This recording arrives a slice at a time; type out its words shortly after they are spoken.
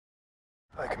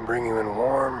I can bring you in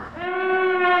warm,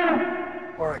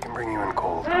 or I can bring you in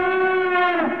cold.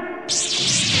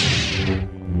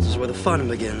 This is where the fun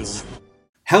begins.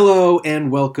 Hello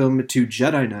and welcome to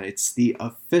Jedi Knights, the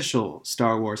official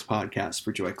Star Wars podcast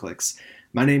for JoyClicks.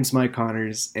 My name's Mike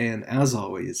Connors, and as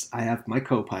always, I have my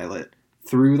co-pilot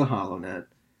through the HoloNet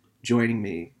joining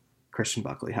me, Christian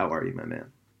Buckley. How are you, my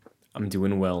man? I'm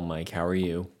doing well, Mike. How are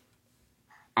you?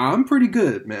 I'm pretty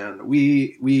good, man.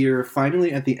 We are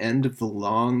finally at the end of the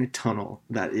long tunnel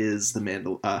that is the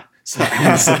Mandalorian.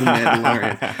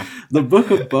 The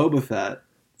Book of Boba Fett,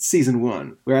 Season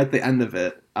 1. We're at the end of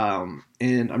it. And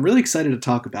I'm really excited to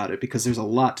talk about it because there's a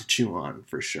lot to chew on,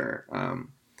 for sure.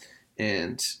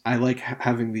 And I like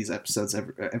having these episodes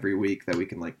every week that we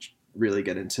can really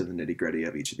get into the nitty-gritty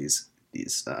of each of these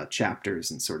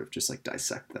chapters and sort of just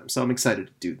dissect them. So I'm excited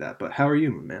to do that. But how are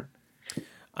you, my man?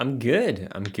 I'm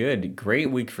good. Great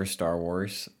week for Star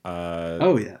Wars.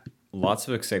 Oh, yeah. Lots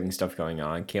of exciting stuff going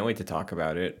on. Can't wait to talk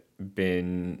about it.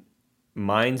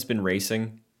 Mine's been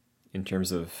racing in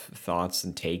terms of thoughts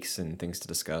and takes and things to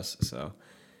discuss. So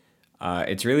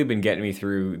it's really been getting me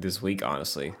through this week,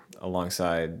 honestly,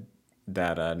 alongside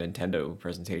that Nintendo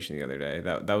presentation the other day.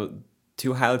 That was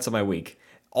two highlights of my week.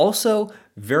 Also,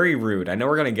 very rude. I know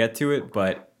we're going to get to it,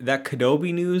 but that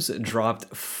Kenobi news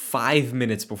dropped 5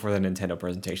 minutes before the Nintendo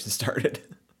presentation started.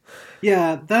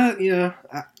 Yeah,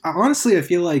 honestly, I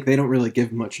feel like they don't really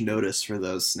give much notice for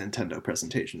those Nintendo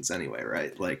presentations anyway,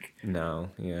 right?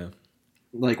 No, yeah.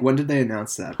 When did they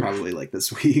announce that? Probably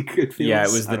this week, it feels. Yeah,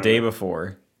 it was the day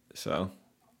before, so.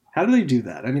 How do they do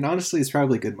that? I mean, honestly, it's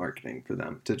probably good marketing for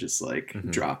them to just,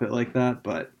 drop it like that,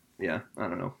 but... Yeah, I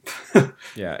don't know.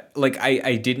 Yeah,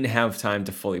 I didn't have time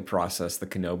to fully process the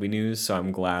Kenobi news, so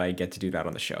I'm glad I get to do that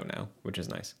on the show now, which is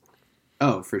nice.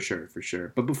 Oh, for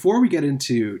sure. But before we get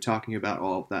into talking about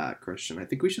all of that, Christian, I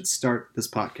think we should start this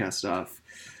podcast off,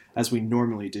 as we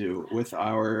normally do, with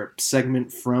our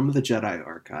segment from the Jedi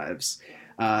Archives.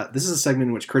 This is a segment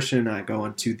in which Christian and I go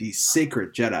onto the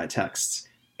sacred Jedi texts,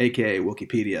 aka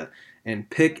Wikipedia, and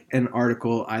pick an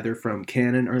article either from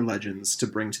canon or legends to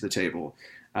bring to the table.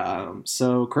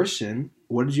 So, Christian,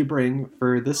 what did you bring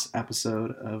for this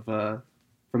episode of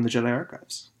from the Jedi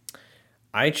Archives?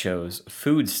 I chose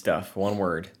food stuff, one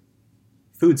word.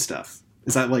 Food stuff.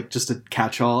 Is that just a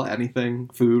catch-all, anything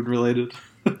food related?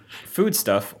 Food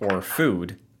stuff, or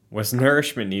food, was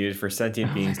nourishment needed for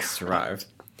sentient beings to survive.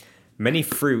 Many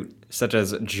fruit, such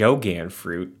as Jogan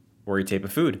fruit, were a type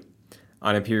of food.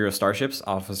 On Imperial starships,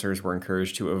 officers were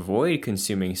encouraged to avoid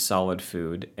consuming solid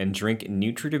food and drink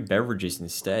nutritive beverages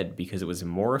instead because it was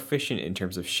more efficient in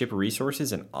terms of ship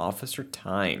resources and officer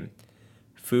time.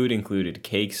 Food included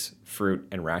cakes, fruit,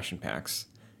 and ration packs.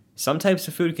 Some types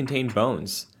of food contained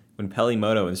bones. When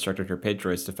Pelimoto instructed her pit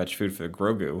droids to fetch food for the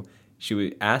Grogu, she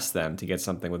would ask them to get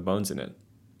something with bones in it.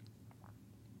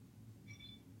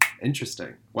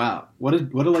 Interesting. Wow. What a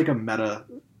meta...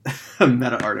 a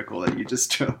meta article that you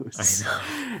just chose. I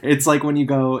know. It's like when you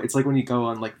go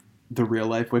on the real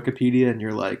life Wikipedia and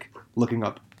you're looking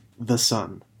up the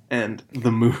sun and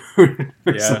the moon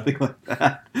or something like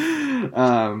that.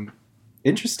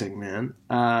 Interesting, man.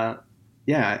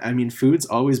 Yeah, I mean, food's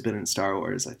always been in Star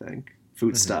Wars, I think.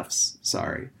 Foodstuffs,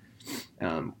 sorry.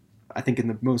 I think in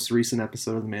the most recent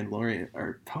episode of The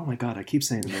Mandalorian, oh my god, I keep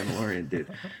saying The Mandalorian, dude.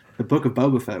 The Book of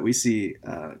Boba Fett, we see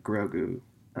Grogu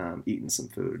eating some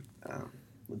food,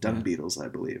 dung beetles, I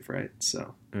believe, right?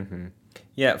 So,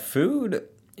 yeah, food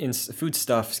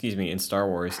stuff. In Star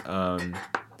Wars,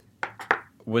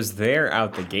 was there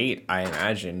out the gate. I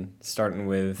imagine starting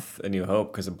with A New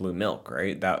Hope because of blue milk,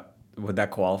 right? That would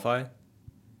that qualify?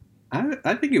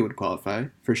 I think it would qualify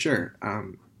for sure.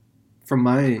 From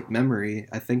my memory,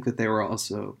 I think that they were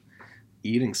also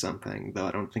eating something, though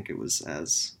I don't think it was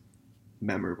as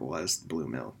memorable as the blue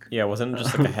milk. Yeah, wasn't it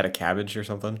just a head of cabbage or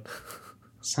something?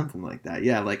 Something like that.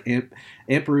 Yeah,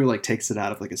 Aunt Beru takes it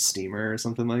out of a steamer or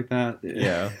something like that.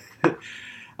 Yeah.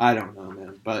 I don't know,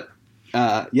 man. But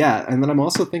yeah, and then I'm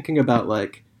also thinking about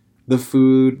the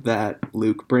food that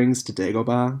Luke brings to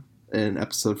Dagobah in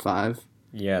episode 5.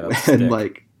 Yeah, that's and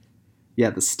stick.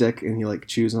 Yeah, the stick, and he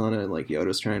chews on it, and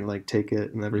Yoda's trying to take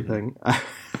it and everything.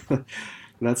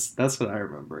 That's what I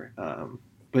remember.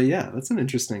 But yeah, that's an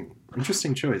interesting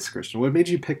choice, Christian. What made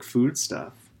you pick food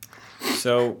stuff?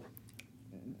 So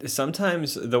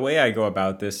sometimes the way I go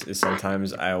about this is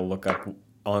sometimes I'll look up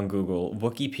on Google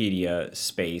Wikipedia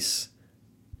space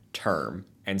term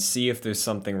and see if there's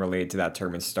something related to that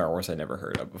term in Star Wars I never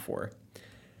heard of before.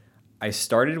 I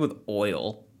started with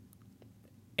oil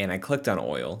and I clicked on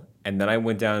oil, and then I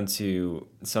went down to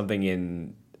something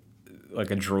in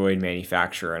like a droid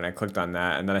manufacturer, and I clicked on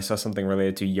that, and then I saw something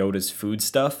related to Yoda's food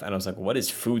stuff, and I was like, what is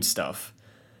food stuff?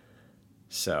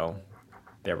 So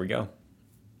there we go.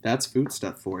 That's food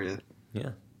stuff for you.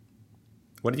 Yeah.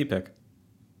 What did you pick?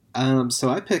 So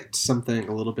I picked something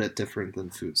a little bit different than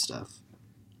food stuff.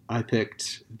 I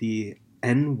picked the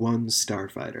N1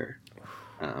 Starfighter.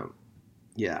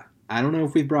 Yeah. I don't know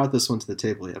if we brought this one to the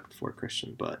table yet before,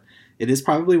 Christian, but it is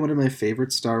probably one of my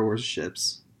favorite Star Wars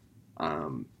ships.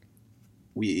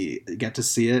 We get to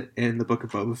see it in the Book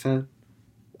of Boba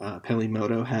Fett. Peli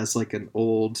Motto has like an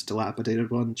old,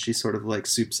 dilapidated one. She sort of like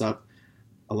soups up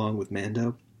along with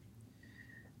Mando.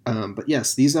 But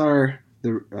yes, these are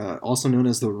also known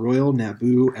as the Royal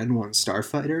Naboo N1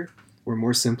 Starfighter, or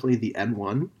more simply the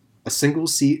N1, a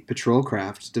single-seat patrol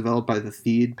craft developed by the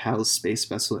Theed Palace Space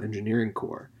Vessel Engineering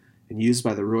Corps and used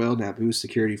by the Royal Naboo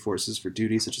security forces for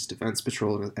duties such as defense,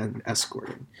 patrol, and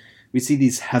escorting. We see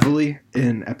these heavily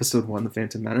in Episode 1, The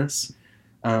Phantom Menace.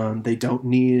 They don't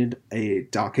need a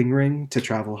docking ring to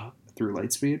travel through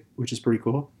lightspeed, which is pretty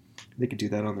cool. They could do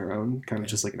that on their own, kind of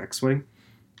just like an X-Wing.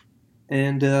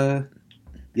 And, I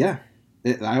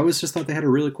always just thought they had a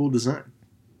really cool design.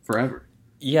 Forever.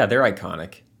 Yeah, they're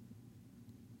iconic.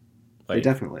 They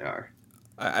definitely are.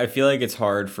 I feel like it's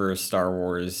hard for Star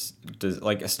Wars...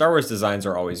 Star Wars designs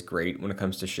are always great when it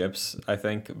comes to ships, I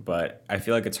think. But I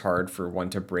feel like it's hard for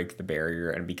one to break the barrier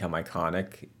and become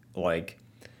iconic. Like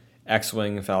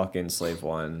X-Wing, Falcon, Slave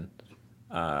One,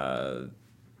 TIE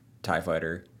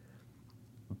Fighter.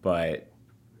 But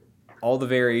all the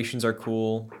variations are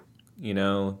cool. You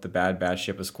know, the Bad Batch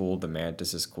ship is cool. The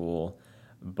Mantis is cool.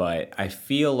 But I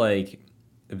feel like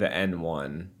the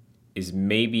N1 is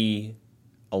maybe,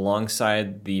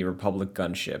 alongside the Republic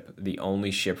gunship, the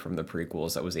only ship from the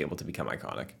prequels that was able to become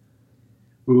iconic.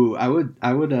 Ooh, I would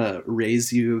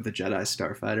raise you the Jedi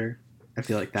Starfighter. I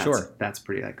feel like that's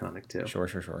pretty iconic too.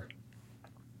 Sure.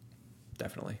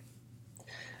 Definitely.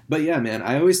 But yeah, man,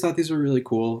 I always thought these were really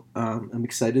cool. I'm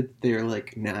excited that they're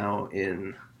like now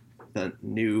in the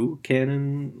new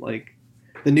canon, like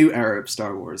the new era of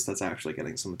Star Wars that's actually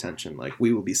getting some attention. Like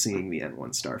we will be seeing the N1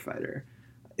 Starfighter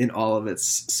in all of its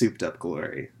souped up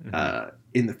glory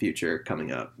in the future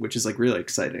coming up, which is like really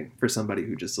exciting for somebody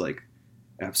who just like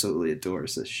absolutely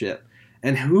adores this ship.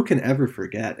 And who can ever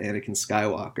forget Anakin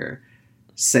Skywalker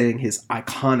saying his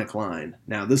iconic line,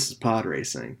 "Now this is pod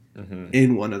racing,"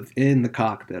 in the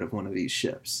cockpit of one of these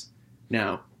ships.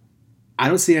 Now, I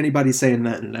don't see anybody saying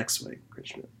that in an X-Wing,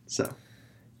 Christian. So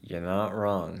you're not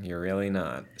wrong. You're really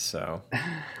not. So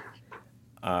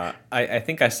I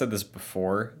think I said this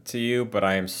before to you, but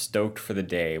I am stoked for the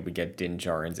day we get Din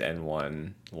Djarin's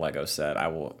N1 Lego set. I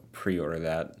will pre-order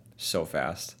that so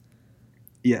fast.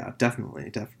 Yeah,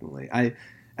 definitely.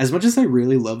 As much as I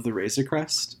really love the Razor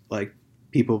Crest, like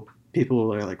people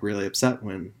are like really upset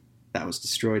when that was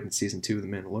destroyed in season 2 of The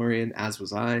Mandalorian, as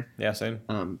was I. Yeah, same.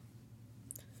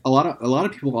 A lot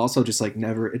of people also just like it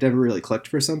never really clicked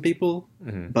for some people,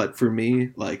 but for me,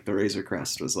 like the Razor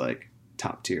Crest was like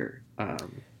top tier,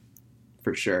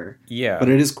 for sure. Yeah. But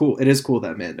it is cool. It is cool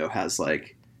that Mando has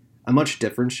like a much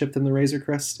different ship than the Razor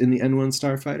Crest in the N1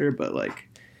 Starfighter, but like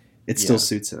it still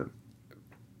suits him.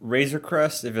 Razor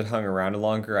Crest, if it hung around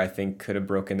longer, I think could have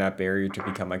broken that barrier to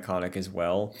become iconic as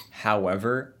well.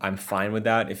 However, I'm fine with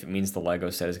that if it means the Lego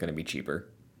set is going to be cheaper.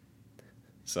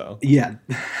 So yeah,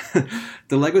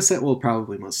 the Lego set will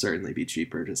probably most certainly be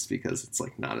cheaper just because it's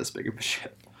like not as big of a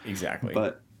ship. Exactly.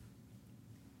 But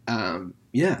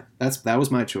yeah, that was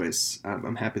my choice.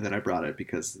 I'm happy that I brought it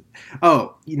because I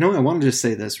wanted to just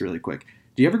say this really quick.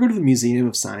 Do you ever go to the Museum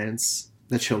of Science,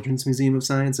 the Children's Museum of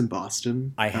Science in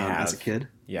Boston? I have as a kid.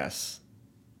 Yes.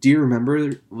 Do you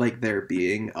remember like there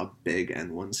being a big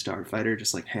N1 Starfighter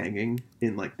just like hanging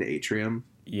in like the atrium?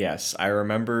 Yes, I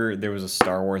remember there was a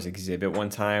Star Wars exhibit one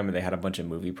time and they had a bunch of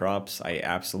movie props. I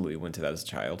absolutely went to that as a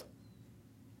child.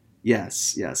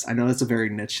 Yes. I know that's a very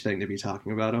niche thing to be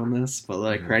talking about on this, but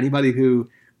like for anybody who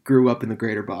grew up in the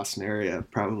greater Boston area,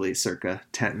 probably circa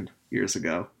 10 years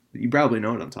ago, you probably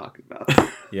know what I'm talking about.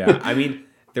 Yeah, I mean,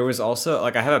 there was also,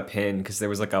 like, I have a pin because there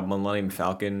was like a Millennium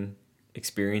Falcon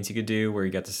experience you could do where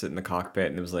you got to sit in the cockpit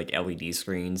and there was like LED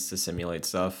screens to simulate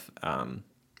stuff.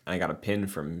 I got a pin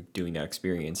from doing that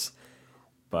experience,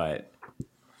 but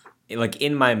like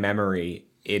in my memory,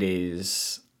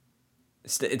 it's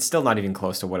still not even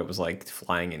close to what it was like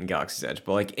flying in Galaxy's Edge.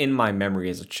 But like in my memory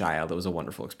as a child, it was a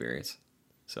wonderful experience.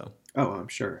 So. Oh, I'm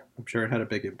sure it had a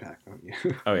big impact on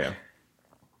you. Oh yeah.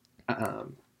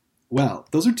 Well,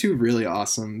 those are two really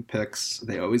awesome picks.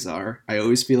 They always are. I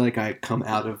always feel like I come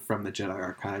from the Jedi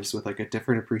Archives with like a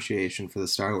different appreciation for the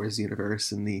Star Wars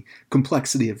universe and the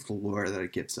complexity of the lore that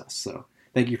it gives us. So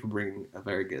Thank you for bringing a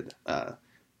very good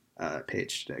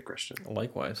page today, Christian.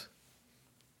 Likewise.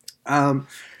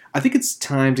 I think it's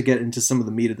time to get into some of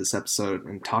the meat of this episode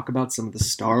and talk about some of the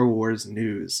Star Wars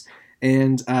news.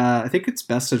 And I think it's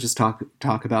best to just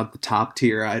talk about the top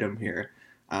tier item here,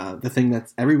 the thing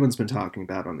that everyone's been talking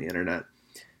about on the internet.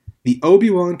 The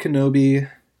Obi-Wan Kenobi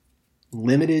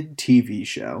limited TV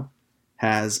show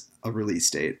has a release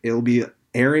date. It'll be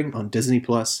airing on Disney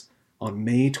Plus on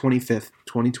May 25th,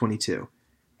 2022.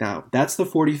 Now, that's the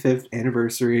 45th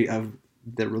anniversary of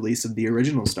the release of the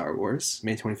original Star Wars,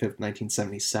 May 25th,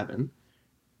 1977,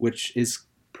 which is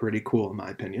pretty cool in my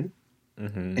opinion.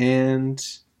 Mm-hmm. And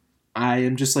I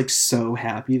am just like so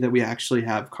happy that we actually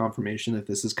have confirmation that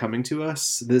this is coming to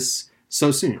us this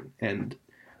so soon. And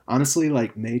honestly,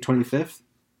 like May 25th,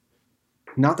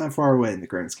 not that far away in the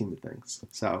grand scheme of things.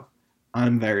 So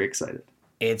I'm very excited.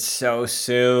 It's so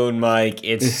soon, Mike.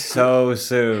 It's so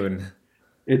soon.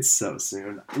 It's so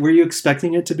soon. Were you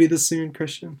expecting it to be this soon,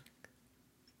 Christian?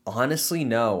 Honestly,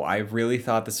 no. I really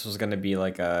thought this was going to be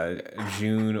like a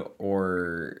June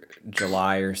or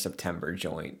July or September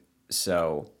joint.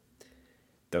 So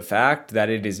the fact that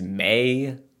it is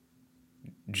May,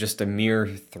 just a mere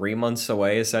 3 months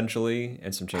away, essentially,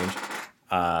 and some change.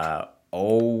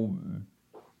 Oh,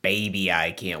 baby,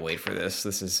 I can't wait for this.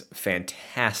 This is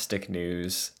fantastic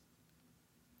news.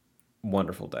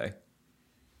 Wonderful day.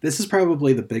 This is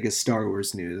probably the biggest Star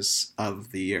Wars news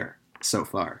of the year so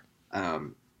far.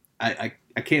 I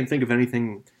can't think of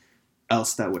anything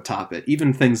else that would top it.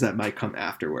 Even things that might come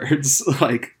afterwards,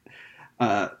 like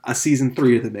a season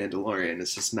 3 of The Mandalorian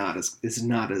is just not as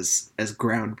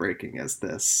groundbreaking as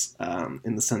this.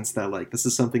 In the sense that like this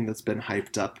is something that's been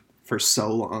hyped up for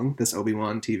so long. This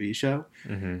Obi-Wan TV show,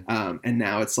 and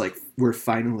now it's like we're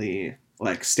finally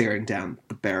like staring down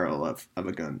the barrel of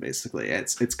a gun. Basically,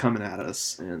 it's coming at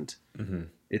us, and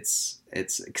it's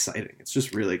exciting. It's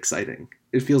just really exciting.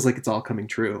 It feels like it's all coming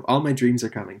true. All my dreams are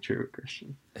coming true,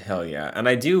 Christian. Hell yeah. And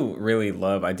I do really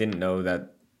love, I didn't know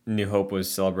that New Hope was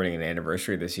celebrating an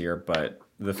anniversary this year, but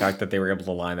the fact that they were able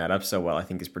to line that up so well, I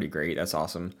think is pretty great. That's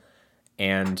awesome.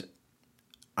 And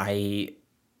I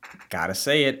gotta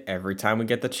say it, every time we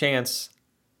get the chance,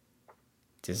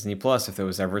 Disney Plus, if there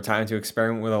was ever a time to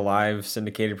experiment with a live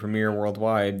syndicated premiere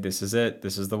worldwide, this is it.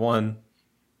 This is the one.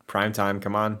 Prime time,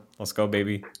 come on. Let's go,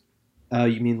 baby.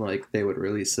 You mean like they would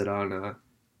release it on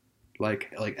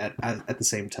like at the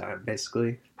same time,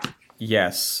 basically?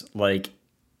 Yes, like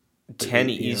 10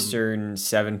 Eastern,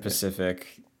 7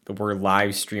 Pacific. We're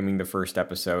live streaming the first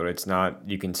episode. It's not,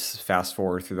 you can fast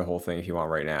forward through the whole thing if you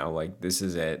want right now. Like, this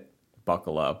is it.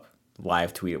 Buckle up.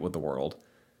 Live tweet it with the world.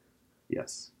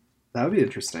 Yes. That would be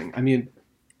interesting. I mean,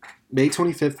 May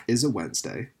 25th is a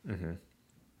Wednesday.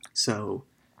 So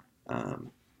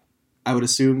I would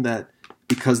assume that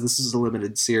because this is a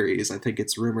limited series, I think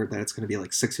it's rumored that it's going to be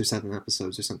like 6 or 7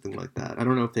 episodes or something like that. I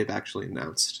don't know if they've actually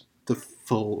announced the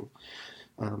full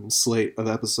slate of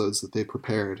episodes that they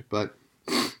prepared, but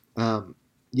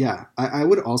yeah, I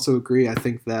would also agree. I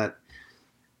think that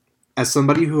as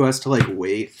somebody who has to like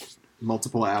wait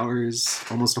multiple hours,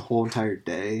 almost a whole entire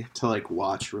day to like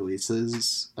watch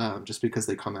releases, just because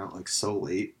they come out like so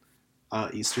late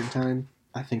Eastern time,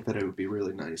 I think that it would be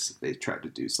really nice if they tried to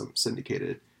do some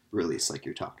syndicated release like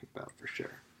you're talking about, for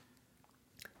sure.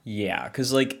 Yeah,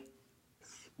 because like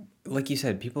you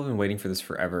said, people have been waiting for this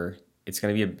forever. It's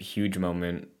going to be a huge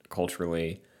moment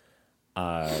culturally.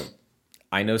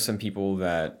 I know some people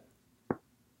that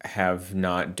have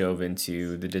not dove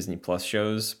into the Disney Plus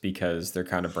shows because they're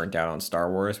kind of burnt out on Star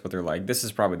Wars, but they're like, this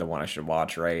is probably the one I should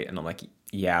watch, right? And I'm like,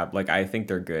 yeah, like I think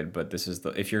they're good, but this is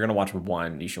if you're going to watch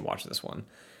one, you should watch this one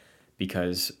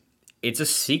because it's a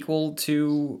sequel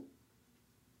to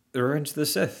The Revenge of the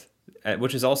Sith,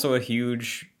 which is also a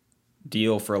huge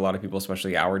deal for a lot of people,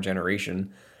 especially our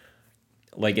generation.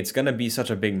 Like, it's going to be such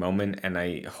a big moment, and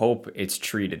I hope it's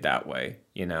treated that way,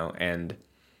 you know, and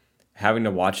having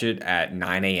to watch it at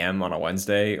 9 a.m. on a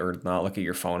Wednesday or not look at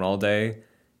your phone all day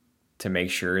to make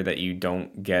sure that you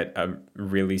don't get a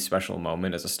really special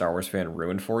moment as a Star Wars fan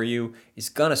ruined for you is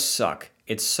going to suck.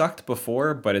 It sucked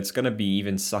before, but it's going to be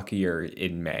even suckier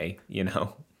in May, you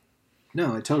know?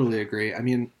 No, I totally agree. I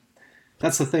mean,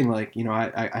 that's the thing. Like, you know,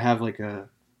 I have like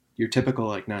your typical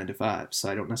like 9 to 5, so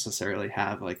I don't necessarily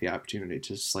have like the opportunity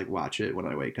to just like watch it when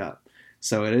I wake up.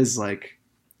 So it is like,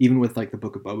 even with like the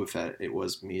Book of Boba Fett, it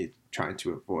was me trying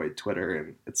to avoid Twitter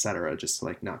and etc. just to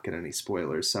like not get any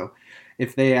spoilers. So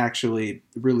if they actually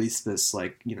release this,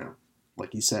 like, you know,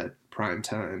 like you said, prime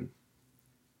time,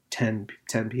 10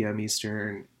 p.m.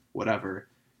 Eastern, whatever,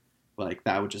 like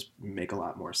that would just make a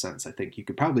lot more sense. I think you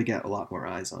could probably get a lot more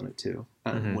eyes on it too,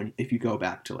 if you go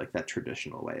back to like that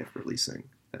traditional way of releasing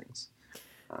things.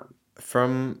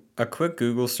 From a quick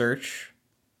Google search,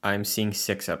 I'm seeing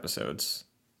 6 episodes.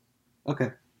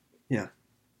 Okay, yeah,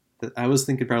 I was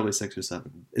thinking probably 6 or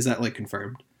 7. Is that like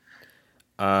confirmed?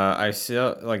 I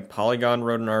saw like Polygon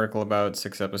wrote an article about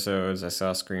 6 episodes. I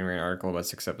saw a Screen Rant article about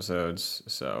 6 episodes.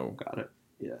 So Got it.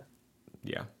 Yeah,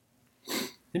 yeah.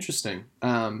 interesting.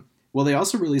 Well, they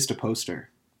also released a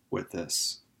poster with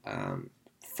this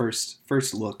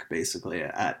first look, basically,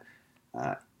 at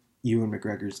Ewan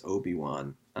McGregor's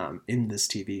Obi-Wan in this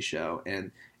TV show,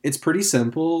 and it's pretty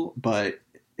simple, but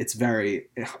it's very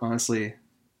honestly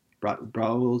brought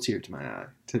a little tear to my eye,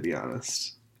 to be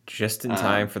honest. Just in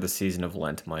time for the season of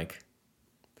Lent, Mike.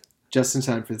 Just in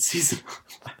time for the season.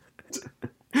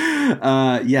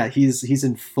 Yeah, he's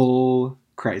in full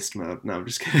Christ mode. No, I'm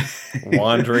just kidding.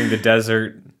 Wandering the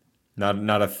desert,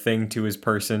 not a thing to his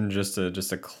person, just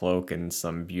a cloak and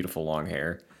some beautiful long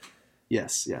hair.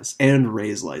 Yes, and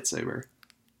Rey's lightsaber.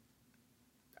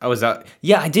 Oh, was that?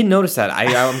 Yeah, I did notice that.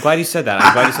 I'm glad you said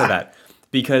that.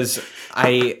 Because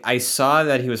I saw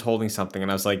that he was holding something,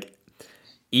 and I was like,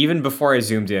 even before I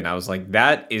zoomed in, I was like,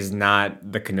 that is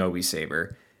not the Kenobi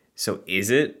saber. So is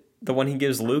it the one he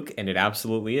gives Luke? And it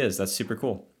absolutely is. That's super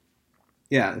cool.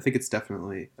 Yeah, I think it's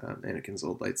definitely Anakin's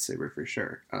old lightsaber for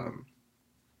sure.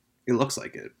 It looks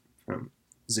like it from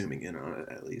zooming in on it,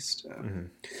 at least.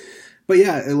 But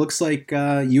yeah, it looks like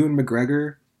Ewan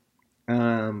McGregor.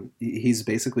 He's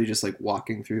basically just like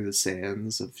walking through the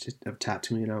sands of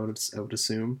Tatooine, I would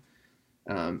assume,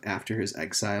 after his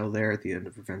exile there at the end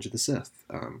of Revenge of the Sith.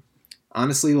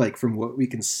 Honestly, like from what we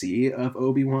can see of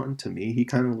Obi-Wan, to me, he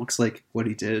kind of looks like what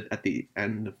he did at the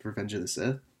end of Revenge of the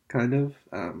Sith, kind of.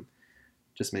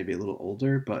 Just maybe a little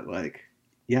older, but like,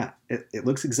 yeah, it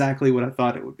looks exactly what I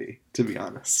thought it would be, to be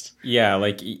honest. Yeah,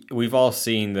 like we've all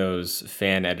seen those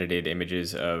fan edited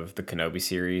images of the Kenobi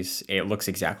series. It looks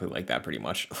exactly like that, pretty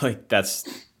much. Like that's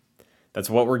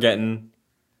what we're getting.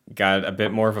 Got a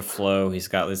bit more of a flow. He's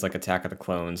got his like Attack of the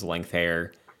Clones length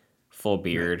hair, full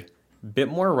beard, bit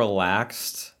more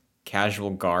relaxed,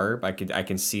 casual garb. I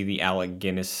can see the Alec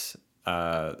Guinness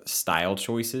style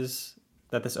choices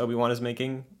that this Obi-Wan is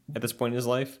making at this point in his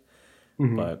life.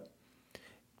 But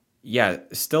yeah,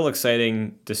 still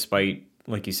exciting despite,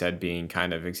 like you said, being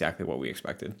kind of exactly what we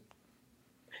expected.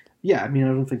 Yeah, I mean, I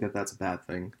don't think that that's a bad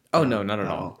thing. Oh, no, not at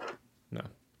all. No.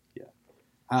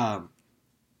 Yeah.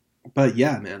 But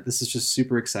yeah, man, this is just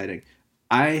super exciting.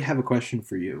 I have a question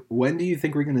for you. When do you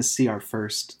think we're going to see our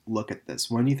first look at this?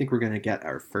 When do you think we're going to get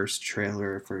our first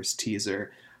trailer, first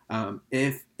teaser?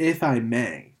 If I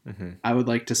may, I would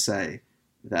like to say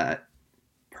that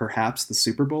perhaps the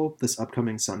Super Bowl this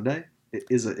upcoming Sunday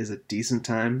is a decent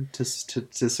time to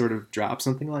sort of drop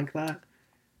something like that.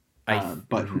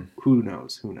 But who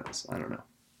knows? Who knows? I don't know.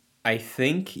 I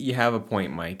think you have a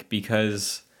point, Mike,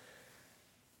 because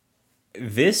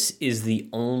this is the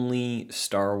only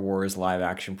Star Wars live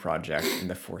action project in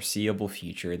the foreseeable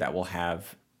future that will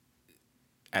have,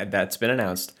 that's been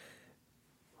announced,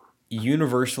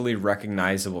 universally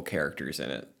recognizable characters in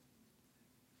it.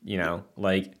 You know,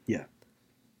 like, yeah.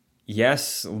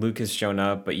 Yes, Luke has shown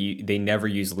up, but they never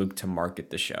use Luke to market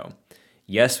the show.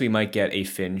 Yes, we might get a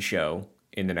Finn show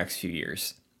in the next few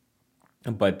years,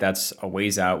 but that's a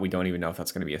ways out. We don't even know if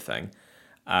that's going to be a thing.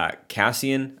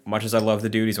 Cassian, much as I love the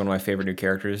dude, he's one of my favorite new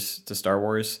characters to Star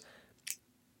Wars.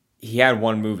 He had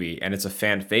one movie, and it's a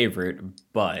fan favorite,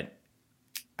 but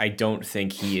I don't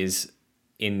think he is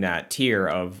in that tier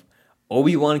of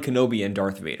Obi-Wan Kenobi and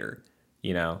Darth Vader,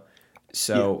 you know?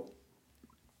 So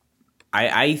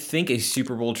I think a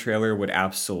Super Bowl trailer would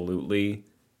absolutely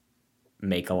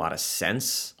make a lot of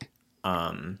sense.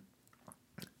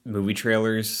 Movie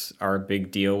trailers are a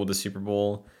big deal with the Super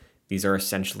Bowl. These are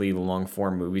essentially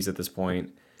long-form movies at this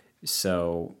point.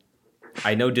 So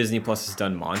I know Disney Plus has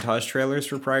done montage trailers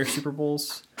for prior Super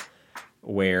Bowls,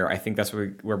 where I think that's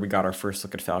where we got our first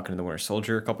look at Falcon and the Winter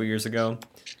Soldier a couple years ago.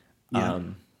 Yeah.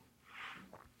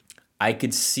 I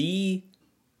could see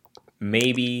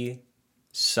maybe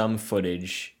some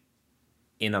footage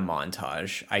in a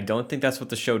montage. I don't think that's what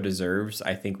the show deserves.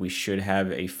 I think we should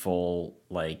have a full,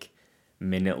 like,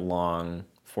 minute-long,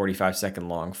 45-second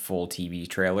long full TV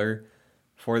trailer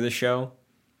for the show,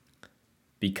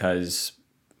 because,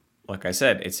 like I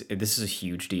said, this is a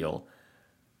huge deal.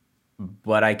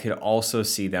 But I could also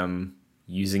see them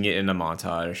using it in a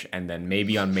montage, and then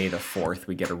maybe on May the 4th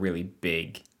we get a really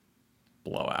big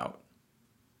blowout.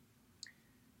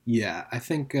 Yeah, I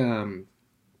think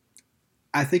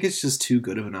it's just too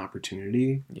good of an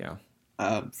opportunity. Yeah.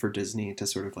 for Disney to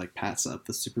sort of like pass up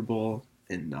the Super Bowl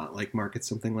and not like market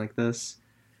something like this.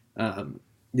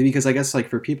 Because I guess like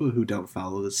for people who don't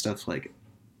follow this stuff like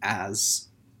as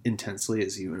intensely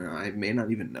as you and I may not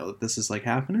even know that this is like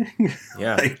happening.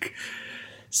 Yeah. Like,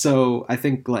 so I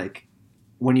think like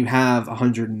when you have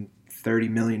 130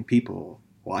 million people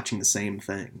watching the same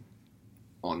thing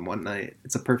on one night,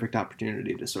 it's a perfect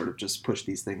opportunity to sort of just push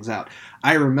these things out.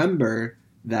 I remember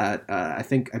that I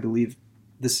believe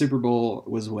the Super Bowl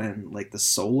was when like the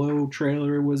Solo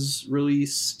trailer was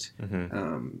released.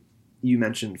 Mm-hmm. You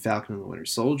mentioned Falcon and the Winter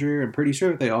Soldier. I'm pretty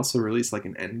sure they also released like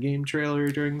an Endgame trailer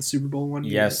during the Super Bowl one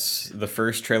year. Yes, the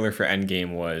first trailer for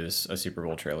Endgame was a Super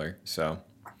Bowl trailer. So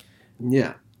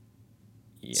yeah.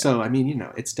 Yeah. So I mean, you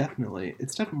know, it's definitely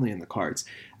in the cards.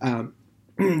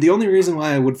 The only reason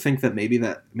why I would think that maybe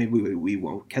we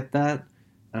won't get that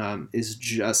is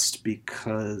just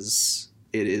because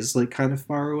it is like kind of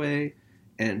far away,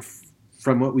 and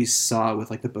from what we saw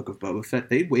with like the Book of Boba Fett,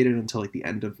 they'd waited until like the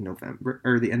end of November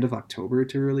or the end of October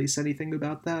to release anything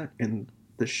about that, and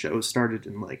the show started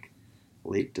in like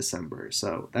late December,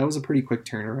 so that was a pretty quick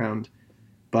turnaround.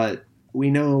 But we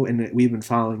know, and we've been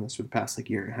following this for the past like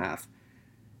year and a half,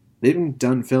 they've been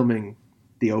done filming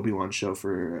the Obi-Wan show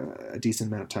for a decent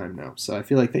amount of time now. So I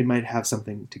feel like they might have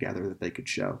something together that they could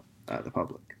show the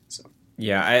public. So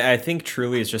yeah, I think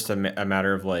truly it's just a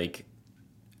matter of like,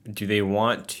 do they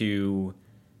want to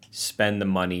spend the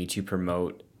money to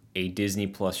promote a Disney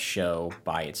Plus show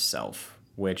by itself?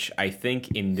 Which I think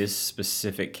in this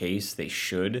specific case they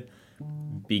should,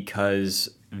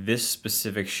 because this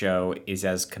specific show is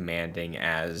as commanding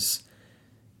as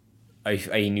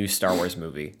a new Star Wars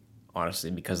movie,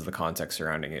 honestly, because of the context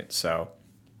surrounding it. So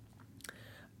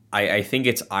I think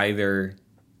it's either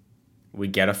we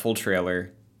get a full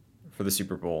trailer for the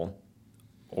Super Bowl,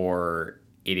 or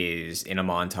it is in a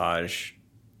montage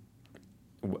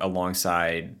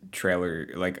alongside trailer,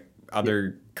 like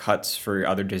other cuts for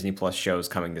other Disney Plus shows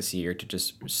coming this year to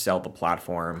just sell the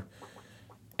platform,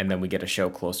 and then we get a show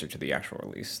closer to the actual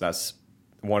release. That's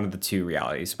one of the two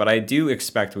realities. But I do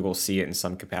expect we will see it in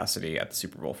some capacity at the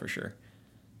Super Bowl for sure.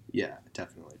 Yeah,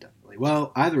 definitely.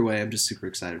 Well, either way, I'm just super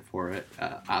excited for it,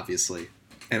 obviously.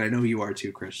 And I know you are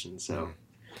too, Christian, so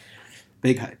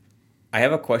big hype. I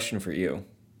have a question for you.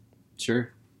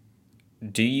 Sure.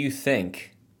 Do you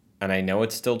think, and I know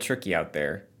it's still tricky out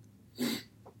there,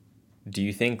 do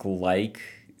you think like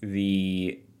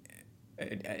the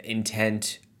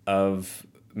intent of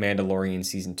Mandalorian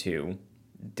Season 2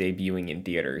 debuting in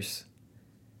theaters,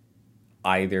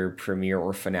 either premiere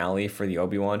or finale for the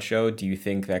Obi-Wan show, do you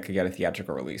think that could get a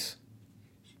theatrical release?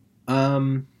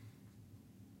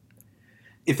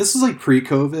 If this was like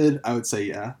pre-COVID, I would say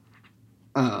yeah.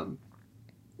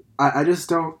 I just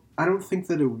don't. I don't think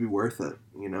that it would be worth it.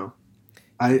 You know,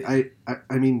 I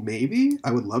mean, maybe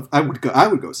I would love. I would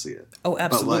go see it. Oh,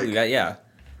 absolutely. Like, yeah.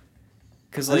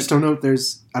 Because I just don't know if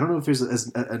there's. I don't know if there's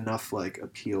enough like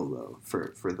appeal though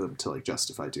for them to like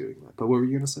justify doing that. But what were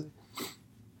you gonna say?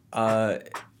 I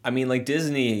mean, like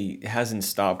Disney hasn't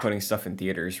stopped putting stuff in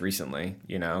theaters recently.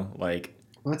 You know, like.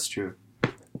 Well, that's true.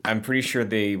 I'm pretty sure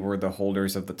they were the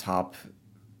holders of the top,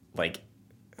 like,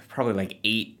 probably like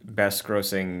 8 best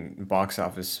grossing box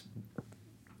office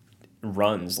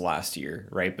runs last year,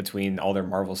 right? Between all their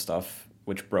Marvel stuff,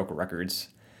 which broke records,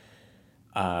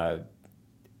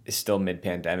 is still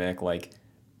mid-pandemic. Like,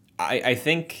 I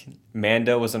think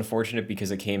Mando was unfortunate because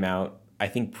it came out, I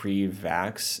think,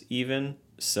 pre-vax even.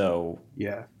 So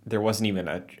yeah, there wasn't even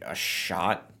a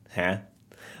shot,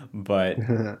 But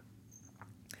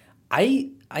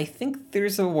I think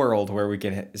there's a world where we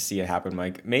can see it happen,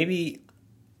 Mike. Maybe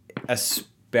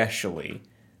especially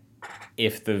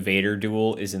if the Vader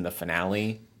duel is in the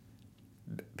finale.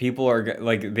 People are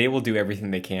like, they will do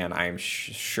everything they can, I'm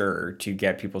sure, to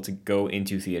get people to go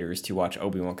into theaters to watch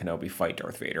Obi-Wan Kenobi fight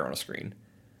Darth Vader on a screen.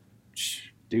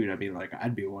 Dude, I mean, like,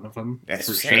 I'd be one of them. That's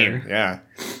for sure. Sure. Yeah.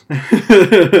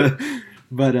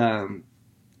 But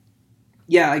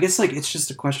yeah, I guess like it's just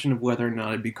a question of whether or not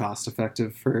it'd be cost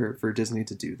effective for Disney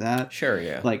to do that. Sure,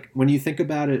 yeah. Like when you think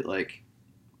about it, like,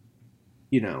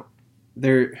 you know,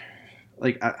 they're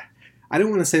like I don't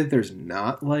want to say that there's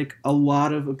not like a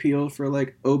lot of appeal for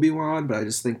like Obi-Wan, but I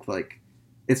just think like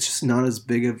it's just not as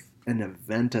big of an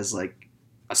event as like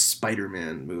a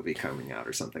Spider-Man movie coming out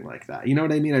or something like that. You know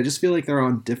what I mean? I just feel like they're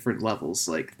on different levels.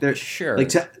 Like they're sure. Like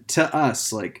to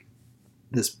us, like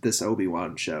this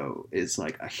Obi-Wan show is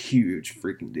like a huge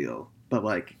freaking deal. But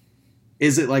like,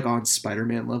 is it like on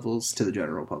Spider-Man levels to the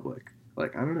general public?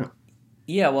 Like, I don't know.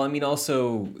 Yeah, well, I mean,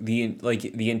 also the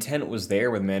intent was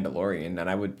there with Mandalorian, and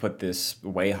I would put this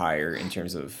way higher in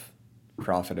terms of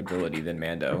profitability than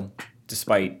Mando,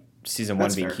 despite season 1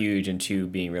 That's being fair. huge and 2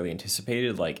 being really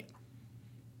anticipated, like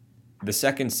the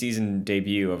second season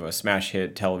debut of a smash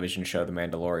hit television show, The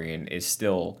Mandalorian, is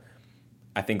still,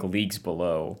 I think, leagues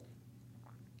below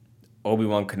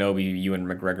Obi-Wan Kenobi, Ewan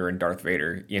McGregor, and Darth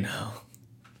Vader, you know?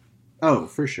 Oh,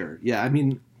 for sure. Yeah, I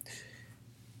mean,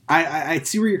 I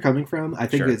see where you're coming from. I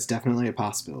think Sure. it's definitely a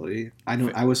possibility. I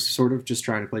know I was sort of just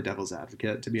trying to play devil's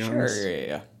advocate, to be honest. Sure,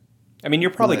 yeah. I mean,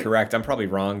 you're probably Like- correct. I'm probably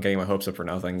wrong, getting my hopes up for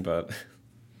nothing, but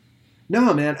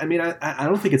No, man. I mean, I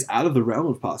don't think it's out of the realm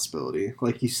of possibility.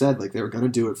 Like you said, like they were going to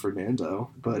do it for Mando,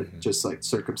 but just like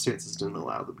circumstances didn't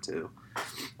allow them to.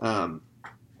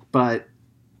 But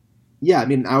yeah, I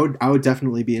mean, I would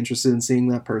definitely be interested in seeing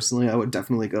that personally. I would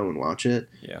definitely go and watch it.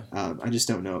 yeah. I just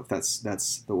don't know if that's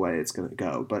the way it's going to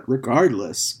go. But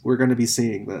regardless, we're going to be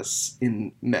seeing this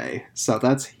in May, so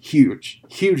that's huge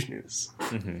news.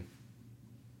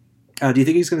 Mm-hmm. Do you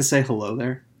think he's going to say hello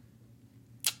there?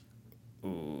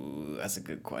 Ooh, that's a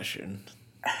good question.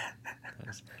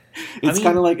 It's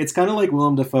kind of like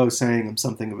Willem Dafoe saying I'm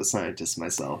something of a scientist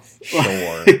myself.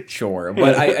 Sure.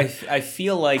 But I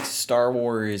feel like Star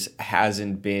Wars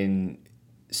hasn't been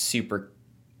super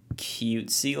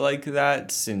cutesy like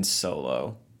that since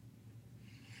Solo.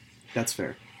 That's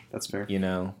fair. You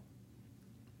know,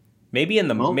 maybe in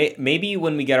the maybe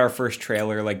when we get our first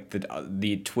trailer, like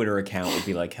the Twitter account would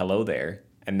be like "Hello there,"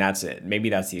 and that's it. Maybe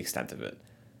that's the extent of it.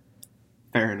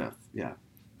 Fair enough. Yeah.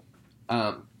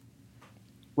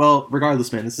 Well,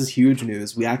 regardless, man, this is huge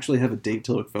news. We actually have a date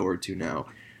to look forward to now.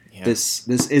 Yeah. This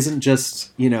isn't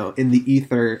just, in the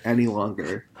ether any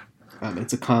longer.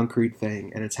 It's a concrete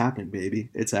thing, and it's happening, baby.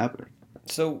 It's happening.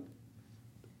 So,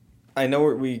 I know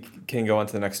we can go on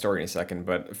to the next story in a second,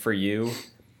 but for you,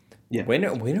 Yeah. when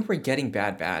are we getting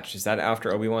Bad Batch? Is that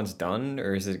after Obi-Wan's done,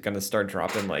 or is it going to start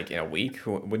dropping like in a week?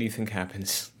 What do you think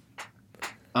happens?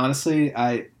 Honestly,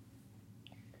 I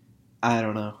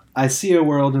don't know. I see a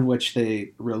world in which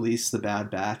they release the Bad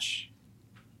Batch,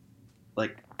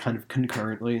 like kind of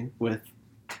concurrently with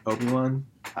Obi-Wan.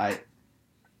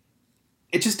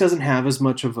 It just doesn't have as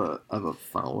much of a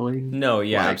following. No,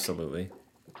 yeah, absolutely.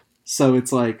 So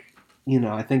it's like,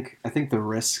 I think the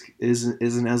risk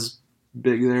isn't as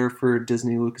big there for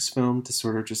Disney Lucasfilm to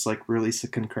sort of just like release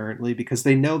it concurrently because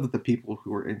they know that the people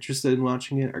who are interested in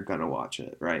watching it are gonna watch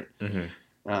it, right? Mm-hmm.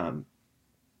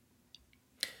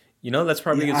 That's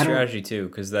probably a good strategy too,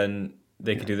 because then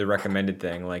they could do the recommended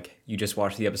thing, like you just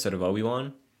watched the episode of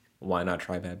Obi-Wan, why not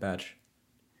try Bad Batch?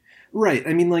 Right.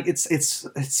 I mean, like it's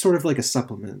sort of like a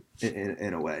supplement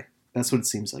in a way. That's what it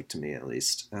seems like to me, at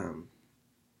least.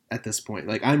 At this point,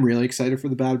 like I'm really excited for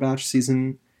the Bad Batch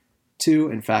season 2.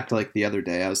 In fact, like the other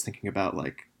day, I was thinking about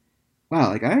like, wow,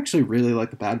 like I actually really like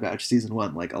the Bad Batch season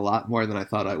 1, like a lot more than I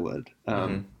thought I would.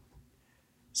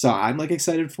 So I'm like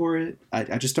excited for it.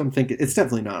 I just don't think it's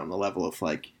definitely not on the level of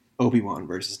like Obi-Wan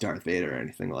versus Darth Vader or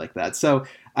anything like that. So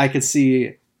I could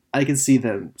see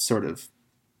them sort of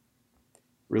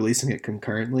releasing it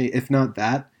concurrently. If not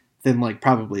that, then like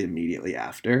probably immediately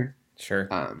after. Sure.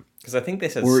 Because I think they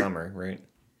said summer, right?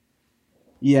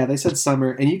 Yeah, they said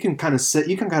summer, and you can kind of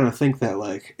think that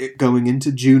like it going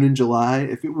into June and July,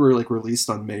 if it were like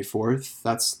released on May 4th,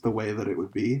 that's the way that it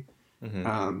would be.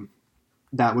 Mm-hmm.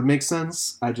 That would make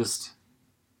sense. I don't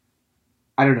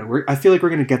know. I feel like we're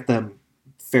going to get them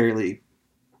fairly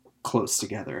close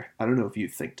together. I don't know if you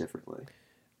think differently.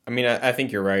 I mean, I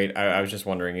think you're right. I was just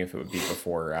wondering if it would be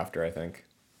before or after, I think.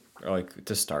 Or like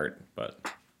to start, but...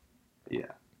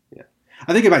 Yeah.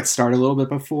 I think it might start a little bit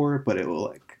before, but it will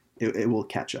like... It will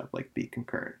catch up, like be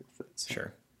concurrent with it. So.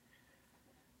 Sure.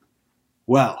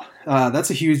 Well,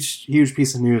 that's a huge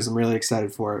piece of news. I'm really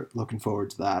excited for it. Looking forward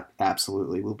to that.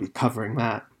 Absolutely. We'll be covering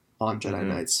that on Jedi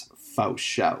Knights faux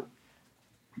show.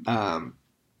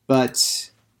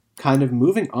 But kind of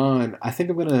moving on, I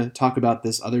think I'm going to talk about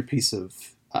this other piece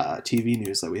of TV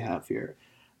news that we have here.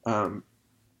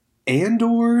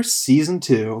 Andor Season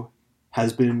 2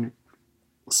 has been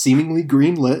seemingly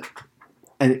greenlit,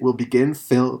 and it will begin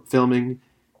filming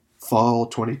fall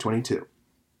 2022.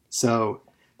 So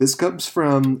this comes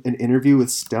from an interview with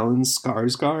Stellan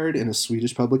Skarsgård in a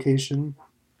Swedish publication.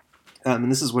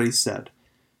 And this is what he said,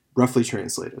 roughly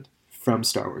translated from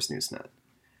Star Wars Newsnet.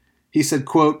 He said,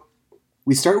 quote,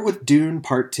 "We start with Dune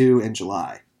Part 2 in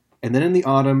July, and then in the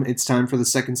autumn, it's time for the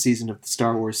second season of the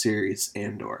Star Wars series,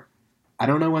 Andor. I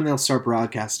don't know when they'll start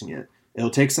broadcasting it.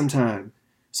 It'll take some time,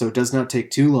 so it does not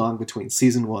take too long between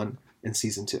Season 1 and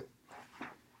Season 2.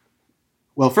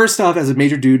 Well, first off, as a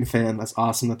major Dune fan, that's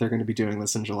awesome that they're going to be doing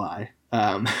this in July.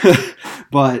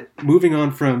 But moving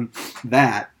on from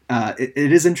that,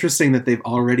 it is interesting that they've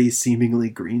already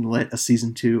seemingly greenlit a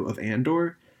Season 2 of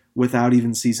Andor, without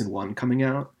even season 1 coming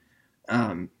out.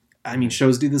 I mean,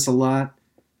 shows do this a lot.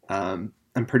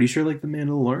 I'm pretty sure like The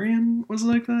Mandalorian was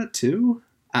like that too.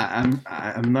 I'm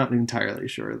not entirely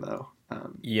sure though.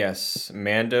 Yes,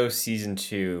 Mando season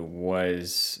 2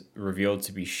 was revealed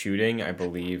to be shooting, I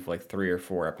believe, like 3 or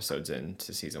 4 episodes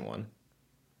into season 1.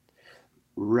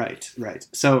 Right.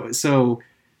 So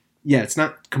yeah, it's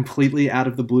not completely out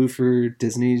of the blue for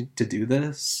Disney to do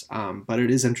this, but it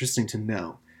is interesting to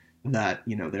know that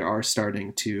they are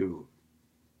starting to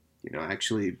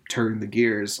actually turn the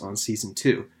gears on season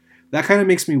 2. That kind of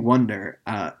makes me wonder,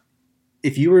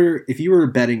 if you were a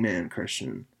betting man,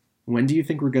 Christian, when do you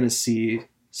think we're going to see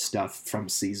stuff from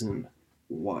season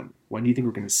 1? When do you think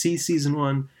we're going to see season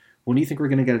 1? When do you think we're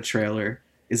going to get a trailer?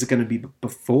 Is it going to be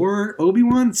before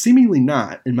Obi-Wan? Seemingly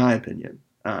not, in my opinion.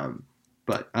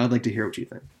 But I'd like to hear what you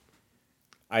think.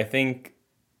 I think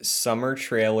summer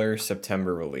trailer,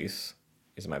 September release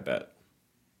is my bet.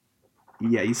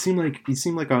 Yeah, you seem like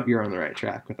you're on the right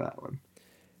track with that one.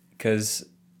 Because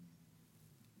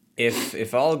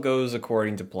if all goes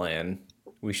according to plan,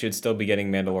 we should still be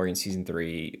getting Mandalorian season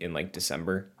 3 in like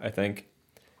December, I think.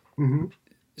 Mm-hmm.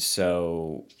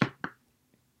 So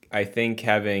I think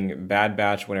having Bad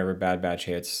Batch whenever Bad Batch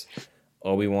hits,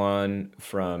 Obi-Wan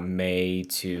from May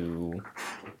to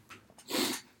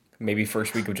maybe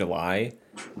first week of July,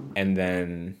 and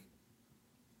then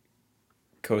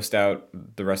coast out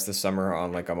the rest of the summer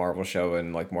on like a Marvel show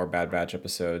and like more Bad Batch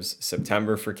episodes.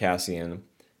 September for Cassian,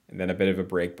 and then a bit of a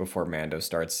break before Mando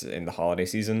starts in the holiday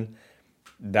season.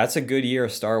 That's a good year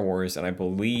of Star Wars, and I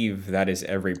believe that is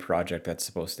every project that's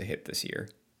supposed to hit this year.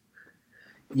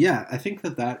 Yeah, I think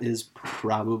that is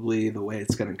probably the way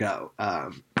it's going to go.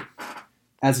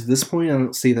 As of this point, I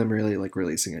don't see them really like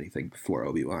releasing anything before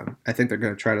Obi-Wan. I think they're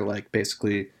going to try to like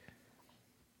basically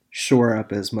shore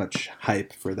up as much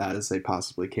hype for that as they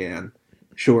possibly can,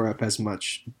 shore up as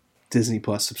much Disney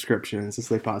Plus subscriptions as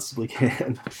they possibly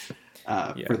can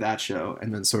for that show,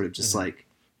 and then sort of just like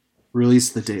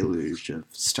release the deluge of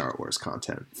Star Wars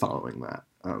content following that.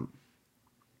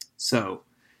 So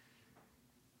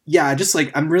yeah, just like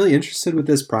I'm really interested with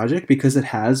this project because it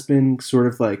has been sort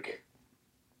of like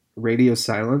radio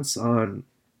silence on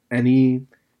any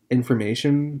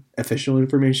official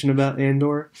information about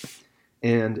Andor.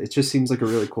 And it just seems like a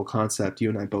really cool concept. You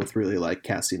and I both really like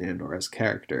Cassian Andor as a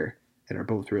character and are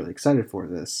both really excited for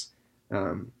this.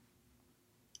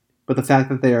 But the fact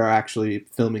that they are actually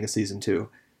filming a season 2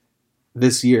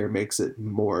 this year makes it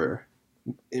more...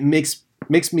 It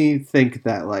makes me think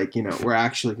that, like, we're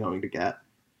actually going to get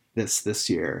this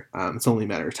year. It's only a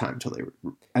matter of time until they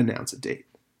announce a date.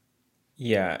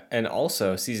 Yeah, and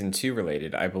also season 2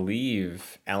 related, I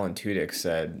believe Alan Tudyk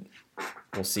said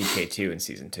we'll see K2 in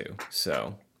season 2.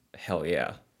 So, hell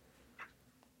yeah.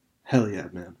 Hell yeah,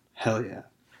 man. Hell yeah.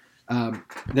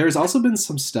 There's also been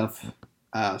some stuff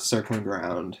circling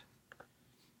around.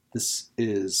 This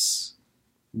is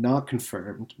not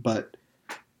confirmed, but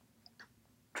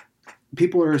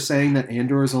people are saying that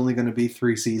Andor is only going to be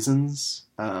 3 seasons.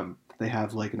 They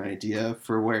have like an idea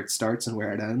for where it starts and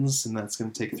where it ends, and that's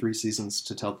going to take 3 seasons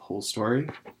to tell the whole story.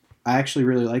 I actually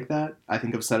really like that. I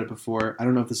think I've said it before. I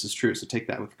don't know if this is true, so take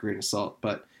that with a grain of salt.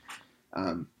 But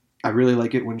I really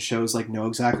like it when shows like know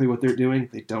exactly what they're doing.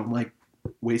 They don't like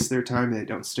waste their time. They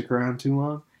don't stick around too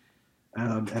long.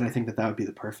 And I think that would be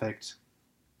the perfect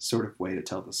sort of way to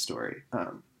tell the story.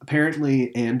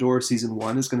 Apparently, Andor season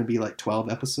 1 is going to be like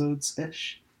 12 episodes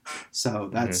ish. So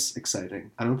that's exciting.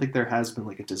 I don't think there has been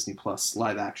like a Disney Plus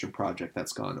live action project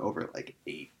that's gone over like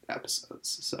 8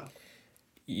 episodes. So.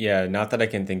 Yeah, not that I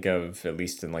can think of, at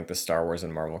least in like the Star Wars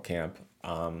and Marvel camp.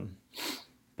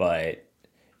 But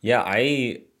yeah,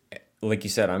 like you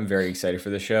said, I'm very excited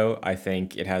for the show. I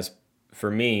think it has,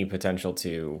 for me, potential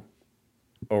to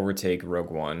overtake Rogue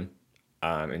One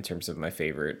in terms of my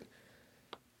favorite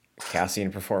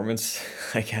Cassian performance,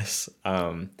 I guess.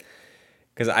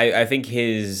 Because I think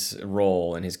his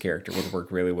role and his character would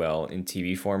work really well in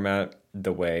TV format,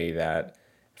 the way that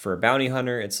for a bounty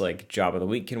hunter, it's like Job of the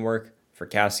Week can work. For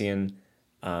Cassian,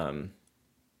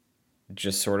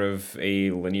 just sort of a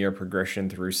linear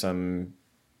progression through some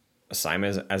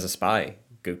assignments as a spy.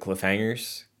 Good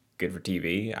cliffhangers, good for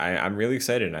TV. I'm really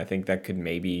excited, and I think that could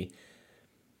maybe...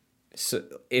 So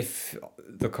if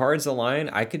the cards align,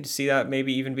 I could see that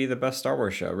maybe even be the best Star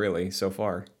Wars show, really, so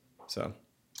far. So,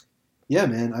 yeah,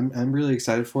 man, I'm really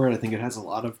excited for it. I think it has a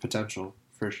lot of potential,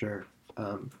 for sure.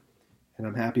 And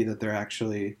I'm happy that they're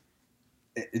actually...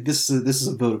 This is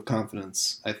a vote of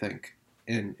confidence, I think,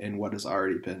 in what has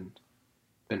already been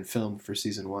filmed for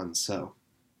season 1. So,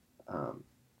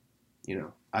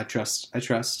 I trust,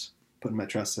 putting my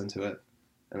trust into it.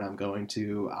 and I'm going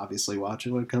to obviously watch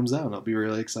it when it comes out. And I'll be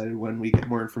really excited when we get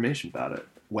more information about it,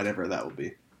 whatever that will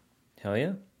be. Hell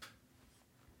yeah.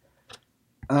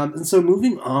 And so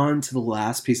moving on to the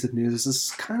last piece of news, this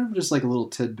is kind of just like a little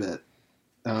tidbit.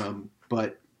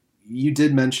 But you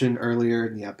did mention earlier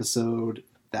in the episode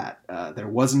that there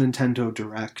was a Nintendo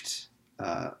Direct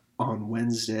on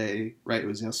Wednesday, right? It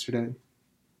was yesterday.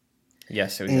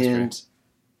 Yes, it was yesterday. And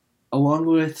along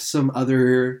with some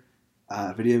other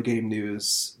video game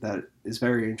news that is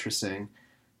very interesting,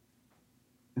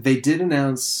 they did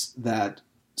announce that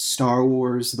Star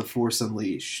Wars The Force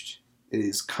Unleashed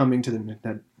is coming to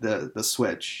the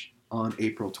Switch on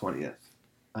April 20th.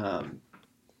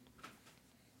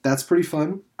 That's pretty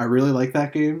fun. I really like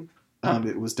that game.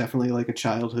 It was definitely like a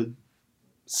childhood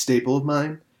staple of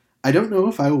mine. I don't know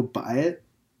if I will buy it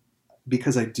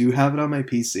because I do have it on my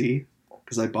PC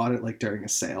because I bought it like during a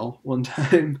sale one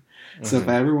time. So if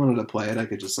I ever wanted to play it, I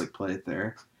could just like play it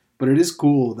there. But it is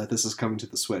cool that this is coming to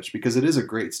the Switch because it is a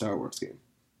great Star Wars game.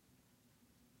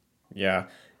 Yeah.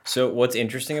 So what's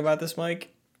interesting about this,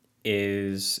 Mike,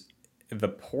 is the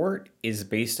port is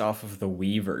based off of the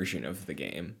Wii version of the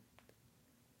game.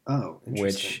 Oh, interesting.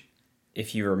 Which,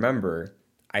 if you remember,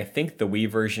 I think the Wii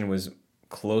version was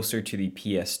closer to the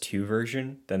PS2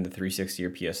 version than the 360 or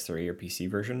PS3 or PC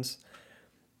versions.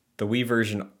 The Wii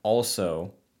version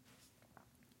also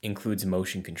includes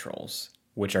motion controls,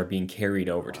 which are being carried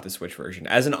over to the Switch version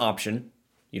as an option.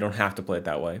 You don't have to play it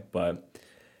that way, but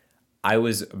I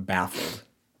was baffled.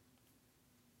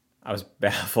 I was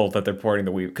baffled that they're porting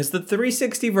the Wii, because the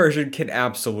 360 version can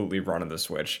absolutely run on the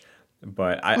Switch.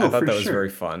 But I thought that was very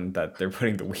fun that they're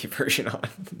putting the Wii version on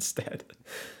instead.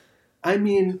 I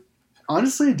mean,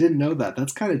 honestly, I didn't know that.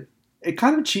 It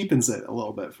kind of cheapens it a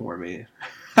little bit for me.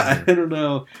 I don't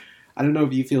know. I don't know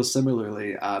if you feel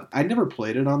similarly. I never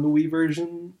played it on the Wii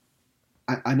version.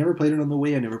 I never played it on the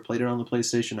Wii. I never played it on the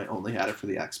PlayStation. I only had it for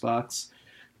the Xbox.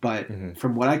 But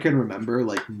from what I can remember,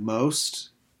 like most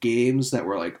games that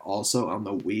were like also on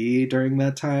the Wii during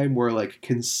that time were like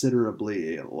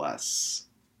considerably less,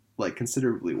 like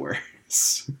considerably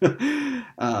worse.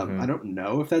 I don't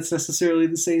know if that's necessarily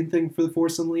the same thing for The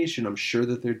Force Unleashed, and I'm sure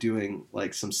that they're doing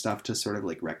like some stuff to sort of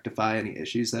like rectify any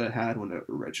issues that it had when it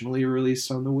originally released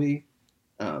on the Wii.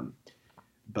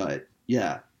 But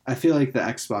yeah, I feel like the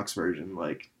Xbox version,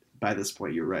 like by this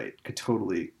point, you're right, could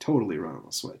totally run on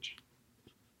the Switch.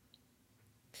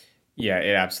 Yeah,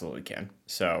 it absolutely can.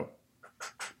 So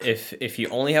if you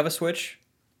only have a Switch,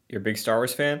 you're a big Star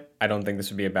Wars fan, I don't think this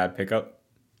would be a bad pickup.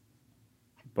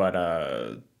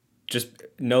 But just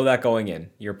know that going in,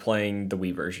 you're playing the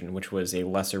Wii version, which was a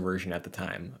lesser version at the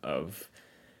time of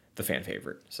the fan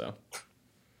favorite. So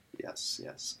yes.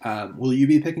 Will you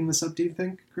be picking this up, do you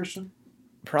think, Christian?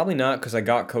 Probably not, because I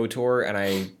got KOTOR and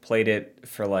I played it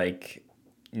for like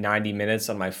 90 minutes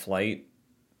on my flight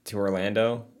to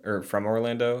Orlando, or from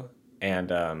Orlando, and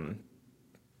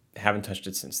haven't touched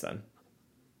it since then.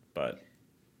 But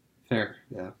fair.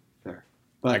 But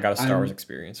I got a Star Wars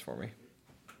experience for me.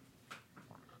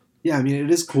 Yeah, I mean, it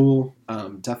is cool.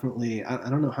 Definitely, I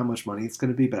don't know how much money it's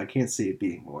going to be, but I can't see it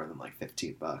being more than like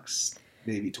 $15,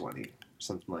 maybe 20,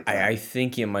 something like that. I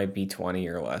think it might be 20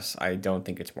 or less. I don't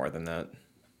think it's more than that.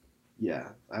 Yeah,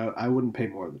 I wouldn't pay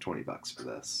more than $20 for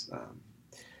this.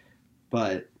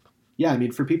 But yeah, I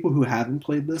mean, for people who haven't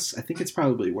played this, I think it's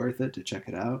probably worth it to check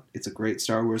it out. It's a great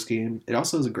Star Wars game. It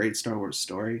also has a great Star Wars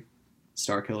story.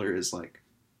 Starkiller is like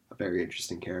a very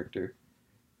interesting character.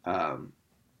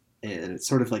 And it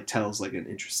sort of like tells like an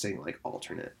interesting like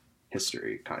alternate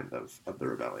history kind of the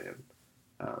rebellion,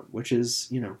 which is,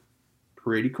 you know,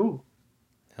 pretty cool.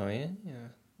 Oh yeah.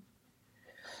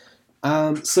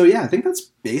 So yeah, I think that's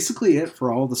basically it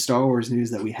for all the Star Wars news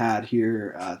that we had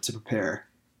here to prepare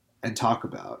and talk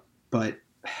about. But,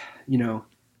 you know,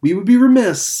 we would be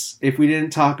remiss if we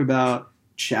didn't talk about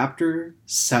Chapter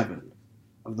 7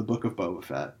 of the Book of Boba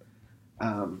Fett.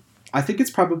 I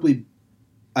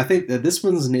think that this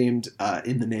one's named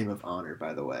In the Name of Honor,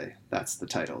 by the way. That's the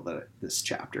title that this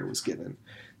chapter was given.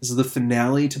 This is the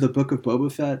finale to the Book of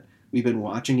Boba Fett. We've been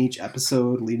watching each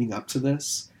episode leading up to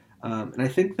this. And I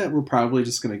think that we're probably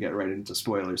just going to get right into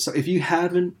spoilers. So if you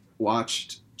haven't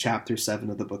watched Chapter 7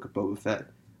 of the Book of Boba Fett,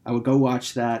 I would go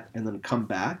watch that and then come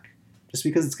back, just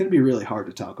because it's going to be really hard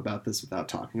to talk about this without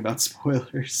talking about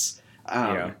spoilers.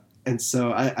 And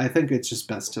so I think it's just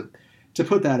best to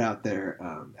put that out there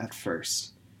at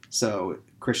first. So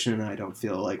Christian and I don't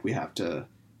feel like we have to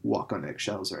walk on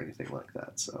eggshells or anything like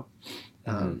that. So,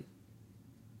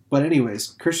 but anyways,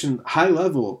 Christian, high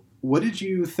level, what did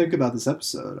you think about this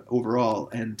episode overall,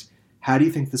 and how do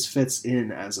you think this fits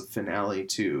in as a finale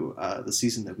to the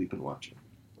season that we've been watching?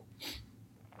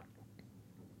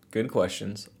 Good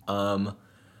questions.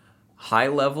 High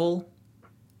level,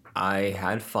 I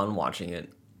had fun watching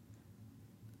it.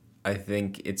 I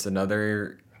think it's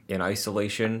another, in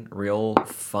isolation, real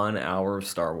fun hour of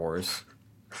Star Wars.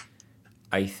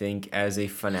 I think as a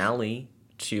finale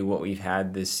to what we've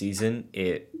had this season,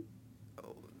 it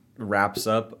wraps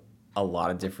up a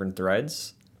lot of different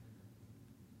threads.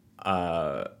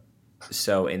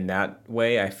 So in that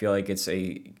way, I feel like it's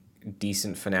a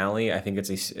decent finale. I think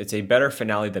it's a better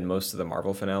finale than most of the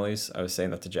Marvel finales. I was saying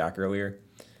that to Jack earlier,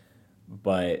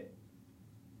 but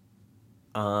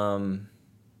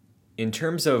in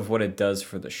terms of what it does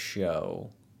for the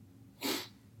show,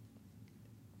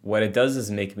 what it does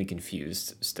is make me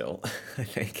confused still, I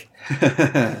think.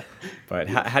 But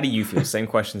how do you feel? Same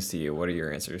questions to you. What are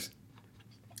your answers?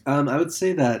 I would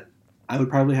say that I would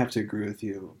probably have to agree with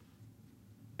you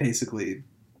basically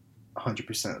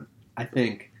 100%. I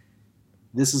think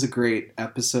this is a great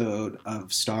episode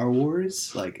of Star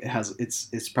Wars. Like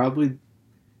it's probably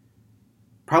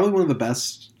one of the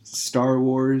best Star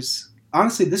Wars.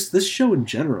 Honestly, this show in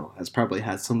general has probably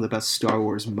had some of the best Star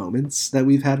Wars moments that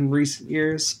we've had in recent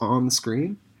years on the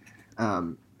screen.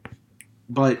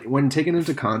 But when taken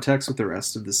into context with the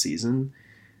rest of the season,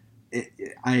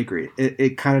 I agree.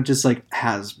 It kind of just like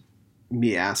has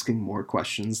me asking more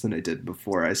questions than I did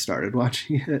before I started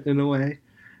watching it in a way.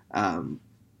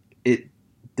 It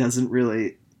doesn't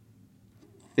really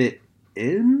fit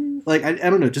in. Like, I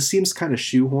don't know, it just seems kind of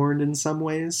shoehorned in some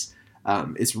ways.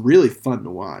 It's really fun to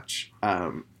watch.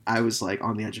 I was like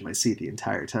on the edge of my seat the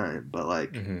entire time, but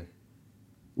like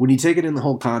when you take it in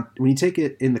when you take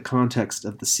it in the context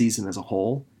of the season as a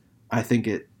whole, I think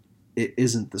it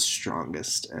isn't the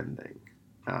strongest ending.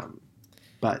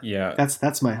 But yeah,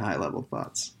 that's my high level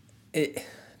thoughts.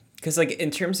 Because like in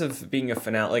terms of being a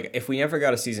finale, like if we never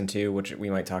got a season 2, which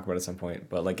we might talk about at some point,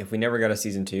 but like if we never got a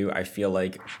season 2, I feel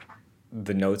like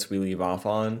the notes we leave off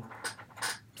on,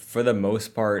 for the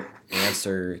most part,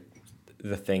 answer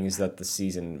the things that the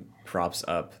season props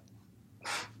up,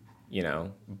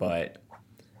 but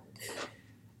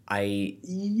I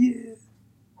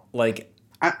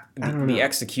don't know. The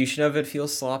execution of it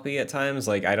feels sloppy at times.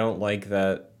 Like, I don't like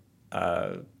that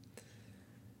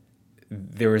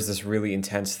there was this really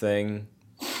intense thing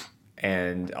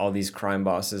and all these crime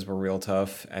bosses were real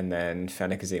tough, and then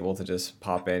Fennec is able to just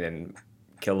pop in and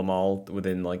kill them all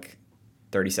within like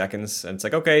 30 seconds, and it's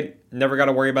like, okay, never got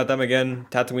to worry about them again.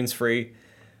 Tatooine's free.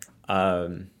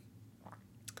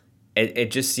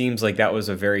 It just seems like that was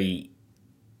a very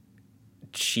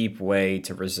cheap way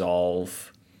to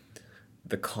resolve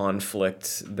the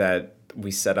conflict that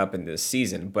we set up in this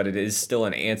season, but it is still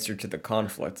an answer to the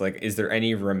conflict. Like, is there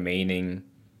any remaining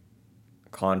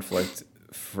conflict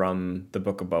from the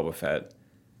Book of Boba Fett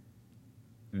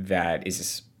that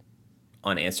is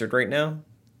unanswered right now?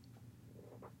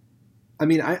 I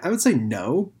mean, I would say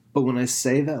no, but when I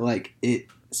say that, like, it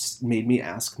made me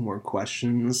ask more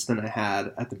questions than I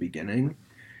had at the beginning,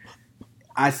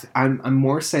 I'm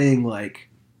more saying, like,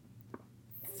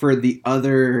 for the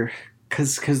other,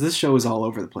 because this show is all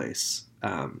over the place.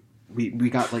 We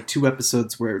got, like, 2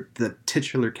 episodes where the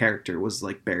titular character was,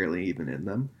 like, barely even in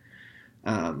them.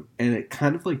 And it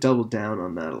kind of, like, doubled down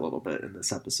on that a little bit in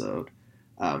this episode.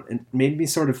 And made me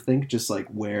sort of think just like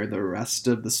where the rest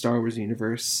of the Star Wars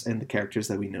universe and the characters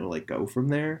that we know like go from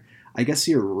there. I guess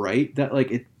you're right that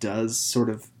like it does sort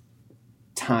of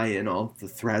tie in all the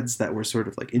threads that were sort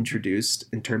of like introduced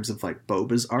in terms of like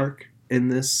Boba's arc in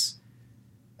this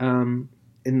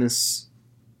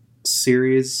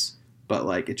series, but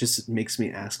like it just makes me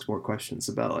ask more questions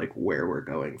about like where we're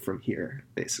going from here.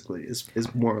 Basically, is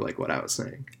more like what I was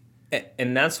saying,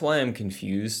 and that's why I'm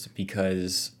confused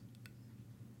because.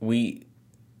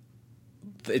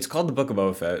 It's called the Book of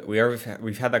Boba Fett.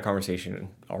 We've had that conversation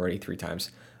already 3 times,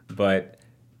 but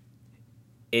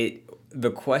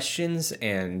the questions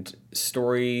and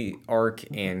story arc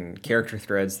and character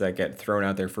threads that get thrown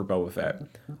out there for Boba Fett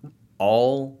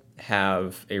all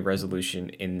have a resolution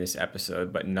in this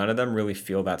episode, but none of them really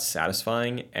feel that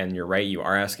satisfying. And you're right, you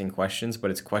are asking questions,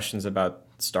 but it's questions about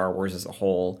Star Wars as a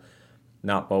whole,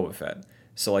 not Boba Fett.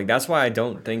 So like that's why I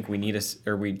don't think we'd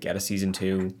get a season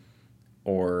 2,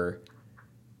 or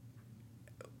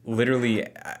literally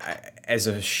as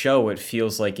a show it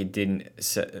feels like it didn't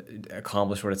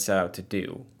accomplish what it set out to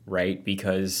do, right?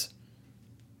 Because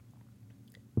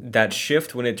that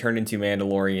shift when it turned into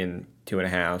Mandalorian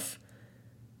 2.5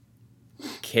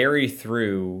 carry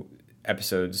through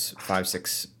episodes 5,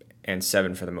 6, and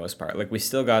 7 for the most part. Like we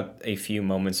still got a few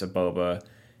moments of Boba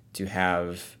to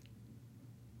have.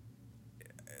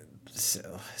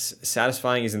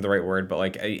 Satisfying isn't the right word, but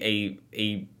like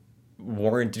a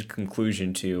warranted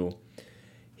conclusion to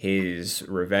his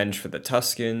revenge for the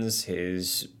Tuskens,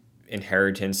 his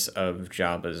inheritance of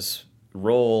Jabba's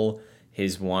role,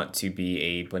 his want to be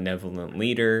a benevolent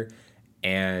leader,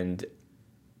 and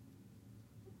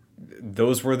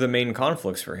those were the main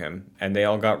conflicts for him, and they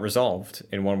all got resolved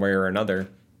in one way or another.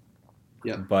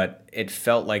 Yeah. But it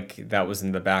felt like that was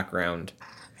in the background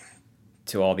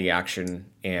to all the action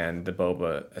and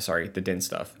the Din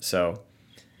stuff. So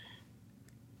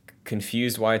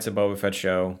confused why it's a Boba Fett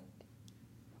show.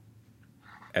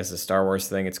 As a Star Wars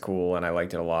thing, it's cool, and I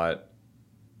liked it a lot.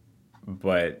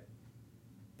 But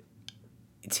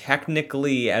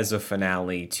technically, as a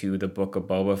finale to the Book of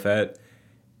Boba Fett,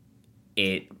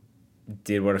 it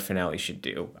did what a finale should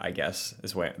do, I guess,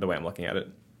 is the way I'm looking at it.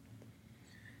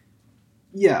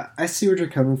 Yeah, I see where you're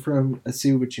coming from. I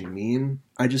see what you mean.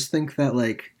 I just think that,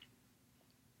 like,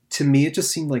 to me, it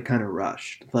just seemed like kind of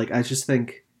rushed. Like, I just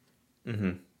think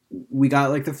we got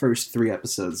like the first 3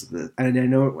 episodes of it, and I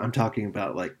know I'm talking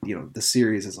about like, you know, the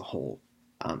series as a whole,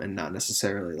 and not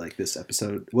necessarily like this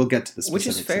episode. We'll get to this, which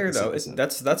is fair though.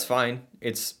 That's fine.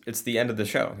 It's the end of the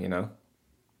show, you know.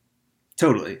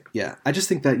 Totally, yeah. I just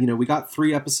think that, you know, we got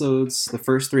 3 episodes. The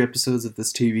first 3 episodes of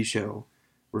this TV show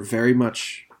were very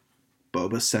much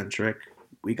Boba-centric.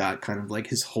 We got kind of like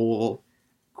his whole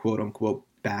quote-unquote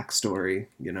backstory,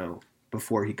 you know,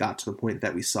 before he got to the point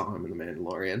that we saw him in The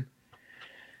Mandalorian.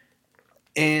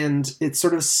 And it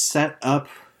sort of set up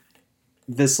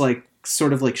this like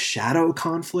sort of like shadow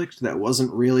conflict that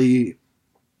wasn't really,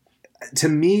 to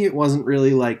me, it wasn't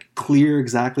really like clear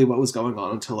exactly what was going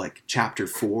on until like chapter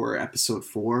 4, episode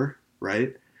 4,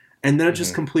 right? And then it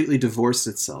just completely divorced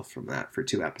itself from that for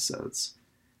 2 episodes.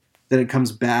 Then it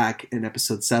comes back in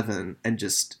episode 7, and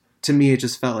just, to me, it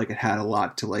just felt like it had a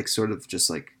lot to like sort of just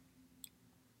like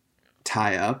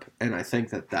tie up. And I think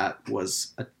that that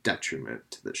was a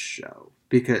detriment to the show,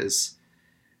 because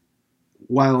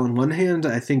while on one hand,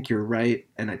 I think you're right,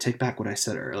 and I take back what I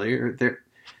said earlier,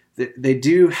 they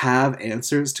do have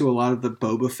answers to a lot of the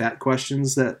Boba Fett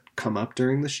questions that come up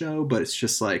during the show, but it's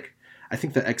just like, I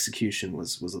think the execution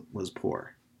was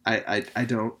poor. I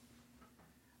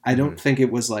don't think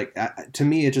it was like, to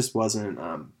me, it just wasn't,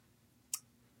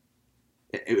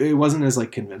 it wasn't as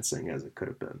like convincing as it could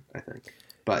have been, I think.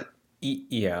 But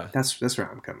yeah, that's where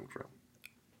I'm coming from.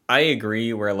 I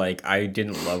agree, where like I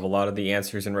didn't love a lot of the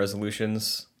answers and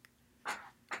resolutions,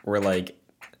 where like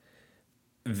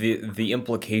the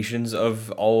implications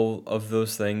of all of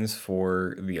those things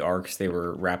for the arcs they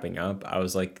were wrapping up, I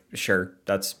was like, sure,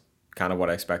 that's kind of what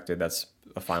I expected. That's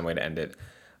a fine way to end it.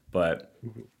 But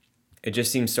it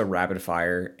just seems so rapid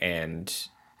fire and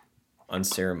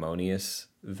unceremonious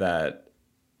that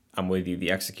I'm with you.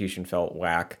 The execution felt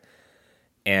whack.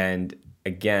 And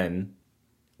again,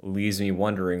 leaves me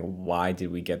wondering, why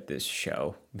did we get this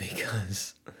show?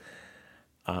 Because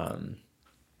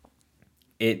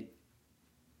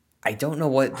I don't know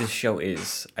what this show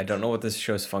is. I don't know what this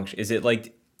show's function. Is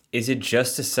it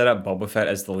just to set up Boba Fett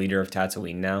as the leader of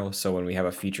Tatooine now? So when we have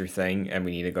a feature thing and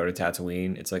we need to go to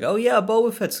Tatooine, it's like, oh yeah,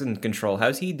 Boba Fett's in control.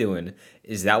 How's he doing?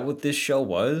 Is that what this show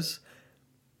was?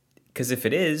 Because if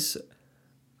it is,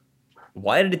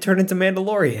 why did it turn into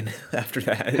Mandalorian after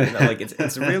that? You know, like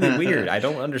it's really weird. I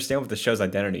don't understand what the show's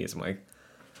identity is, Mike.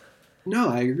 No,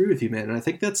 I agree with you, man. And I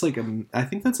think that's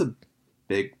a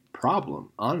big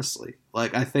problem, honestly.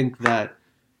 Like, I think that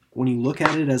when you look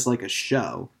at it as like a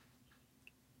show,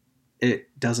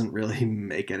 it doesn't really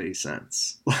make any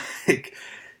sense. Like,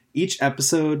 each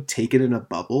episode taken in a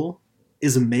bubble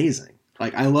is amazing.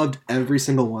 Like, I loved every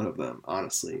single one of them,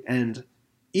 honestly. And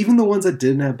even the ones that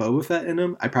didn't have Boba Fett in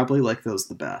them, I probably like those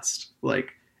the best.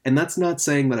 Like, and that's not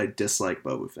saying that I dislike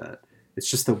Boba Fett. It's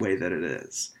just the way that it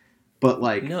is. But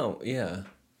like, no, yeah.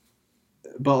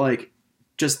 But like,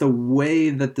 just the way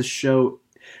that the show,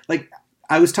 like,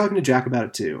 I was talking to Jack about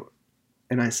it too,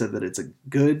 and I said that it's a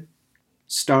good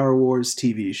Star Wars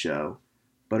TV show,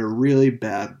 but a really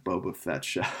bad Boba Fett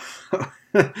show.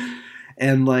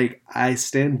 And like, I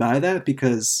stand by that,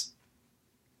 because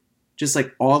just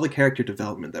like all the character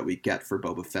development that we get for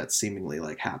Boba Fett seemingly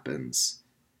like happens,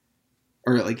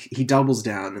 or like he doubles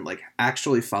down and like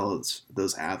actually follows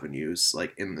those avenues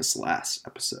like in this last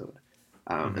episode.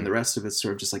 And the rest of it's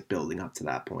sort of just like building up to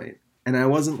that point. And I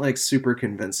wasn't like super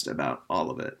convinced about all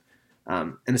of it.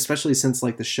 And especially since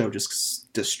like the show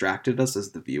just distracted us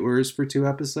as the viewers for 2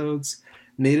 episodes,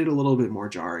 made it a little bit more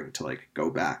jarring to like go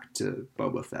back to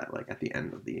Boba Fett like at the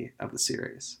end of the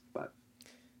series. But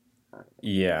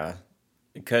yeah,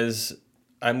 because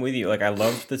I'm with you. Like, I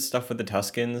loved the stuff with the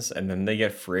Tuskens, and then they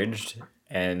get fridged,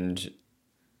 and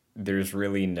there's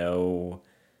really no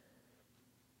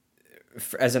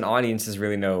as an audience, there's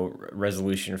really no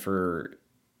resolution for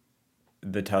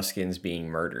the Tuskens being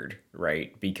murdered,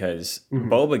 right? Because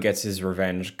Boba gets his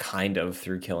revenge kind of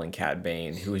through killing Cad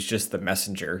Bane, who is just the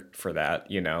messenger for that,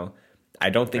 you know? I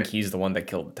don't think he's the one that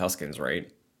killed the Tuskens,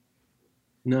 right?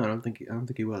 No, I don't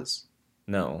think he was.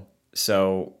 No.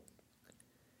 So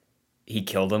he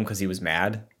killed him because he was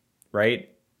mad, right?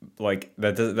 Like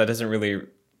that doesn't really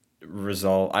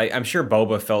resolve. I'm sure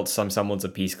Boba felt some semblance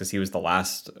of peace because he was the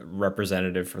last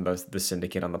representative from the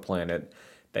syndicate on the planet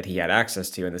that he had access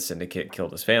to, and the syndicate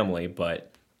killed his family.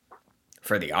 But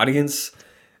for the audience,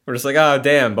 we're just like, oh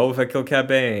damn, Boba Fett killed Cad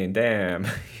Bane, damn,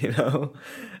 you know.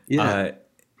 Yeah.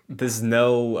 There's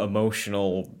no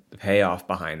emotional payoff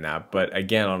behind that. But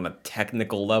again, on a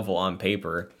technical level, on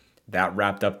paper, that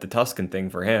wrapped up the Tusken thing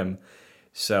for him.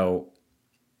 So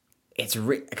it's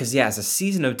because as a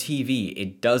season of TV,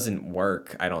 it doesn't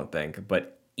work, I don't think.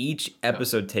 But each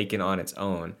episode taken on its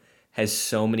own has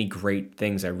so many great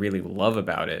things I really love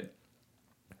about it.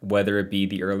 Whether it be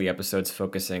the early episodes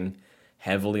focusing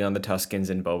heavily on the Tuskens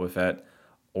and Boba Fett,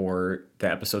 or the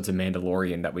episodes of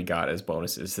Mandalorian that we got as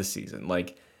bonuses this season.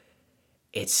 Like,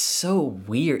 it's so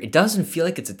weird. It doesn't feel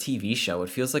like it's a TV show. It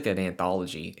feels like an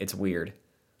anthology. It's weird.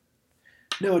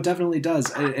 No, it definitely does.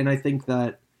 And I think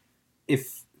that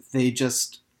if they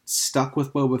just stuck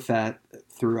with Boba Fett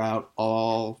throughout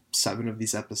all 7 of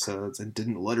these episodes and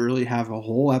didn't literally have a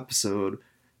whole episode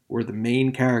where the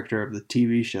main character of the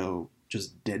TV show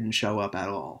just didn't show up at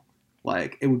all,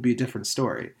 like, it would be a different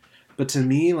story. But to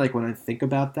me, like, when I think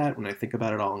about that, when I think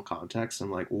about it all in context, I'm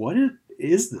like, what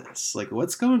is this? Like,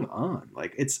 what's going on?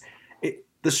 Like,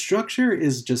 the structure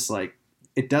is just like,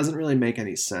 it doesn't really make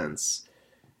any sense.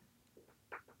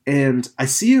 And I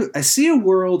see a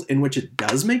world in which it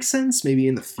does make sense, maybe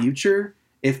in the future,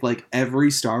 if like every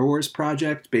Star Wars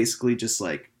project basically just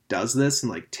like does this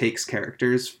and like takes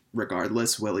characters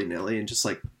regardless willy-nilly and just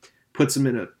like puts them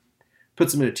in a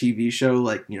TV show,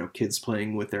 like, you know, kids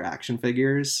playing with their action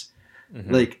figures.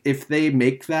 Mm-hmm. Like, if they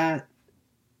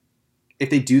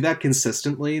do that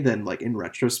consistently, then like in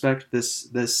retrospect, this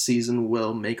season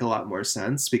will make a lot more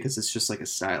sense because it's just like a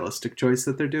stylistic choice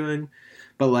that they're doing.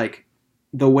 But like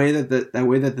the way that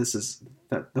this is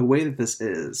and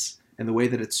the way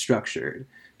that it's structured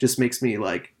just makes me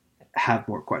like have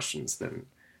more questions than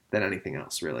anything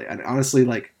else, really. And honestly,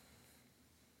 like,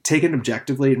 taken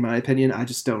objectively, in my opinion, I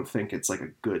just don't think it's like a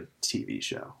good TV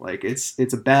show. Like, it's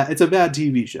a bad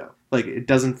TV show. Like, it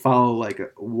doesn't follow like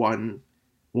one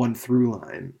through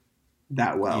line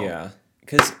that well. Yeah,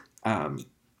 because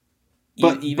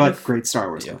but great Star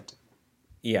Wars content.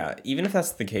 Yeah, even if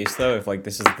that's the case, though, if like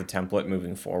this is the template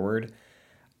moving forward,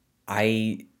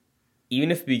 even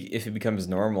if it becomes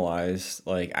normalized,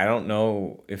 like, I don't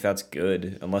know if that's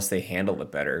good unless they handle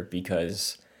it better,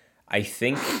 because I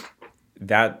think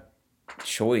that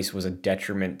choice was a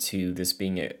detriment to this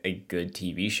being a good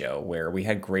TV show where we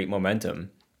had great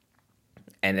momentum.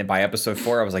 And then by episode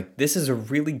 4, I was like, this is a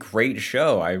really great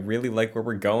show. I really like where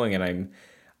we're going, and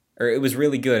it was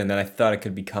really good, and then I thought it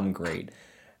could become great.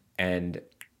 And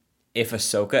if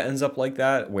Ahsoka ends up like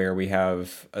that, where we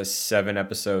have a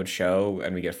 7-episode show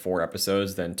and we get 4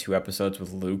 episodes, then 2 episodes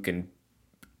with Luke and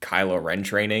Kylo Ren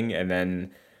training, and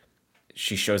then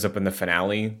she shows up in the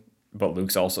finale, but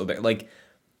Luke's also there. Like,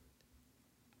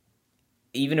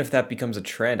 even if that becomes a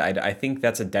trend, I think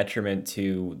that's a detriment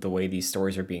to the way these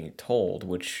stories are being told,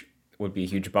 which would be a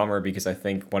huge bummer, because I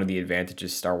think one of the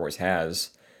advantages Star Wars has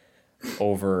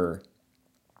over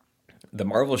the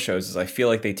Marvel shows is I feel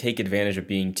like they take advantage of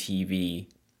being TV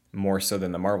more so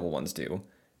than the Marvel ones do,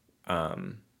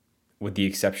 with the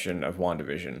exception of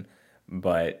WandaVision.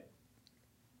 But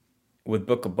with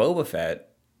Book of Boba Fett,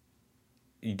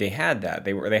 they had that.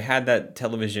 They had that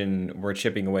television were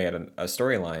chipping away at a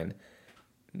storyline,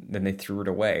 then they threw it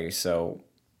away. So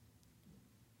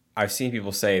I've seen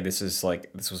people say this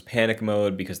was panic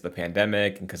mode because of the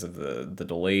pandemic and because of the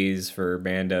delays for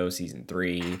Mando season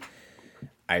 3.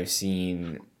 I've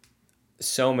seen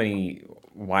so many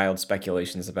wild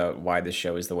speculations about why this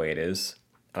show is the way it is,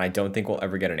 and I don't think we'll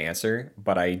ever get an answer,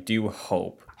 but I do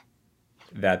hope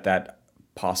that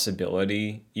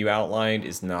possibility you outlined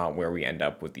is not where we end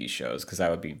up with these shows, because I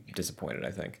would be disappointed,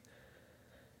 I think.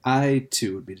 I,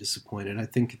 too, would be disappointed. I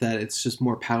think that it's just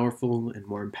more powerful and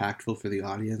more impactful for the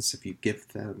audience if you give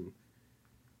them,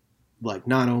 like,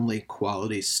 not only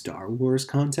quality Star Wars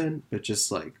content, but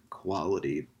just, like,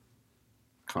 quality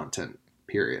content,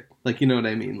 period. Like, you know what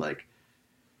I mean? Like,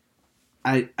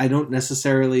 I don't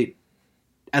necessarily,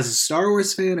 as a Star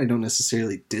Wars fan, I don't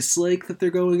necessarily dislike that they're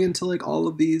going into, like, all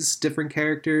of these different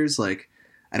characters. Like,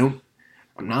 I don't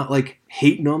I'm not like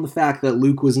hating on the fact that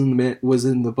Luke was in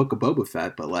the Book of Boba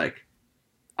Fett, but like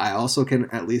I also can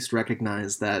at least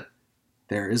recognize that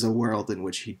there is a world in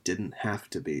which he didn't have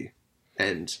to be,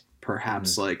 and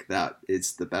perhaps like that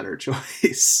is the better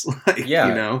choice. Like, Yeah.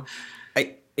 you know,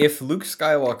 if Luke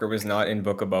Skywalker was not in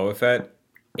Book of Boba Fett,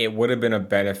 it would have been a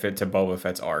benefit to Boba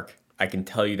Fett's arc. I can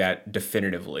tell you that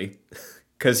definitively.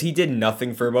 Because he did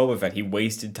nothing for Boba Fett. He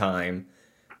wasted time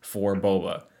for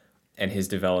Boba and his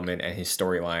development and his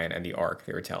storyline and the arc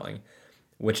they were telling.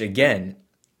 Which, again,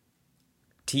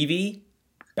 TV,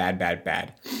 bad, bad,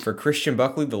 bad. For Christian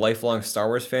Buckley, the lifelong Star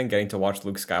Wars fan, getting to watch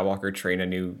Luke Skywalker train a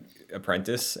new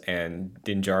apprentice and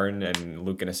Din Djarin and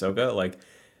Luke and Ahsoka, like,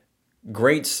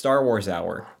 great Star Wars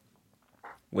hour.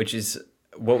 Which is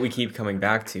what we keep coming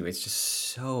back to. It's just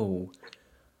so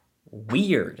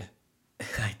weird.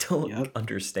 I don't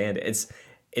understand it.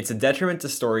 It's a detriment to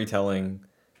storytelling,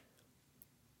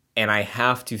 and I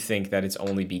have to think that it's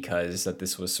only because that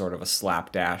this was sort of a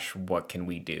slapdash what can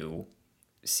we do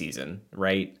season,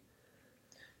 right?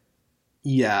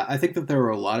 Yeah, I think that there were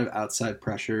a lot of outside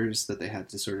pressures that they had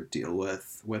to sort of deal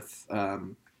with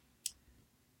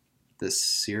this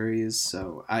series.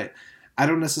 So I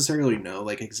don't necessarily know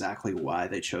like exactly why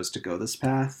they chose to go this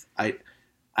path. I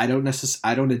don't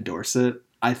endorse it.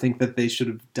 I think that they should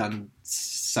have done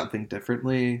something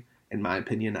differently. In my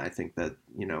opinion, I think that,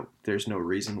 you know, there's no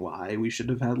reason why we should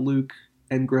have had Luke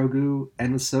and Grogu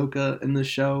and Ahsoka in the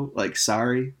show. Like,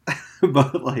 sorry.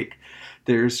 But, like,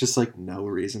 there's just, like, no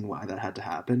reason why that had to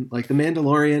happen. Like, The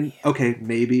Mandalorian, okay,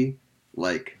 maybe.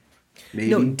 Like, maybe.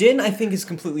 No, Din, I think, is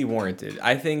completely warranted.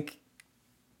 I think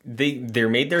they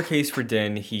made their case for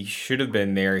Din. He should have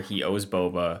been there. He owes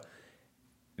Boba.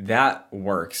 That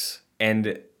works.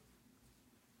 And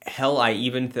hell, I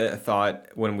even thought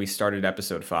when we started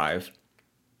episode 5,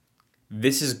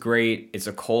 this is great. It's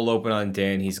a cold open on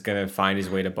Din. He's going to find his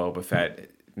way to Boba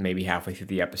Fett maybe halfway through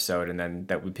the episode, and then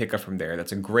that we pick up from there.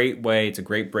 That's a great way. It's a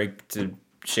great break to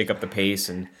shake up the pace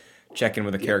and check in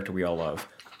with a character we all love.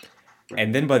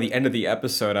 And then by the end of the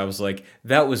episode, I was like,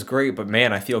 that was great, but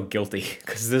man, I feel guilty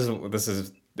because this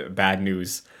is bad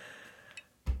news.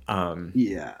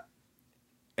 Yeah.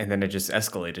 And then it just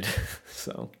escalated.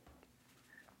 So...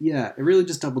 Yeah, it really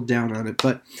just doubled down on it.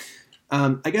 But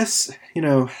I guess, you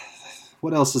know,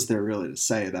 what else is there really to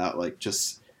say about, like,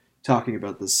 just talking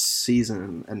about this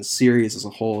season and series as a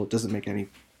whole? It doesn't make any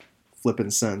flippin'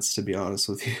 sense, to be honest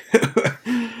with you.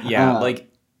 Yeah,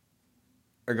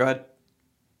 or go ahead.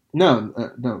 No,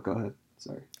 go ahead.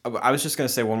 Sorry. I was just going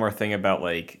to say one more thing about,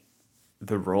 like,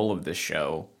 the role of this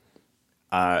show.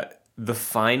 The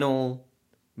final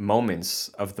moments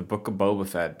of the Book of Boba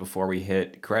Fett before we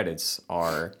hit credits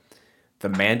are the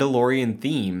Mandalorian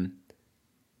theme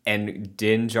and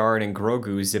Din Djarin and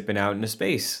Grogu zipping out into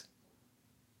space.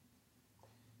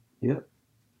 Yep.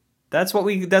 That's what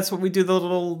we do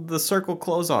the circle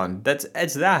close on.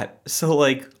 It's that. So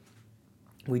like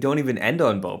we don't even end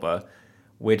on Boba,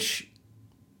 which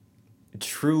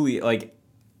truly, like,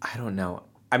 I don't know.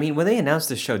 I mean, when they announced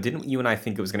the show, didn't you and I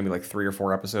think it was going to be like 3 or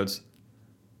 4 episodes?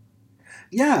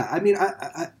 Yeah, I mean,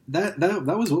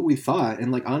 that was what we thought,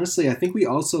 and like honestly, I think we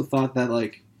also thought that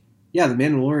like, yeah, the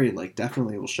Mandalorian like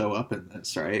definitely will show up in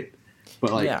this, right?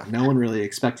 But like, no one really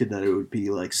expected that it would be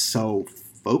like so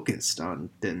focused on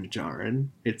Din Djarin.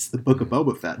 It's the Book of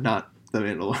Boba Fett, not the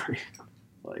Mandalorian.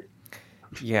 Like,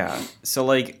 yeah. So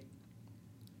like,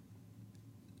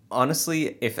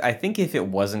 honestly, if it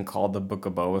wasn't called the Book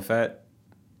of Boba Fett,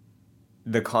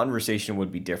 the conversation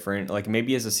would be different. Like,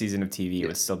 maybe as a season of TV, it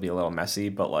would still be a little messy,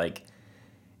 but, like,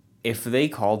 if they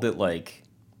called it, like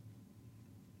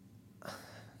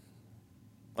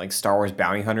Star Wars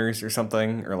Bounty Hunters or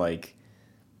something, or, like,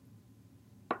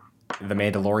 The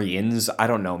Mandalorians, I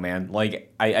don't know, man.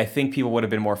 Like, I think people would have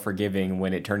been more forgiving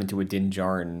when it turned into a Din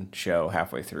Djarin show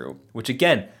halfway through, which,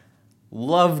 again,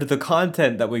 loved the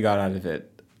content that we got out of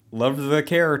it. Loved the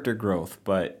character growth,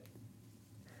 but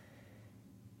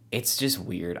it's just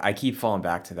weird. I keep falling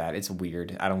back to that. It's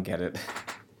weird. I don't get it.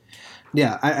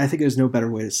 Yeah, I think there's no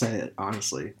better way to say it,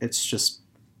 honestly. It's just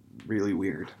really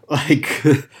weird. Like,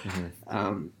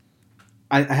 I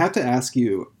have to ask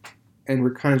you, and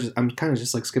I'm kind of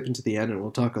just like skipping to the end, and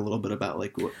we'll talk a little bit about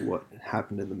like what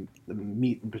happened in the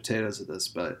meat and potatoes of this.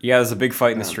 But yeah, there's a big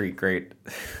fight in the street. Great.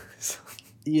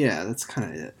 Yeah, that's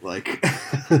kind of it. Like,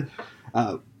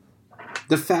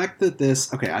 the fact that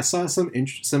this... Okay, I saw some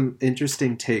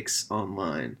interesting takes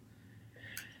online.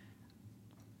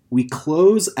 We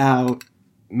close out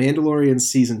Mandalorian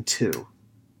Season 2.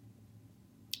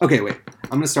 Okay, wait. I'm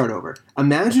going to start over.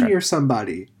 Imagine you're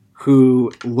somebody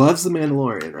who loves The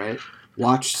Mandalorian, right?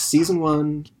 Watched Season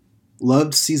 1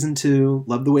 loved season 2,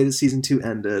 loved the way that season 2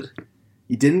 ended.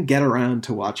 You didn't get around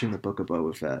to watching the Book of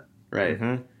Boba Fett, right?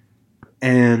 Mm-hmm.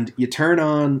 And you turn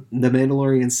on The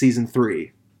Mandalorian season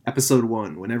 3, episode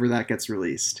 1, whenever that gets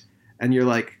released, and you're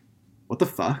like, what the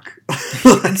fuck?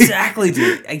 Exactly,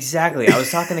 dude. Exactly. I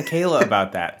was talking to Kayla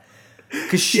about that.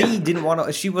 Because she didn't want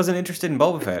to, she wasn't interested in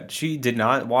Boba Fett. She did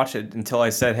not watch it until I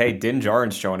said, hey, Din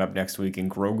Djarin's showing up next week and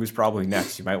Grogu's probably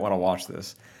next. You might want to watch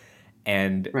this.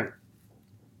 And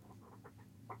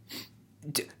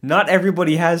not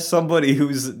everybody has somebody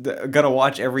who's going to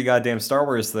watch every goddamn Star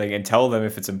Wars thing and tell them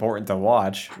if it's important to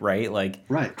watch, right? Like,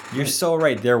 you're so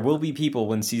right. There will be people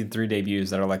when season 3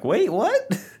 debuts that are like, wait,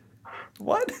 what?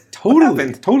 What?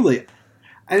 Totally.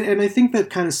 And I think that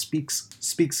kind of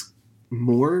speaks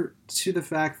more to the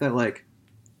fact that, like,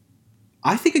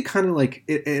 I think it kind of, like,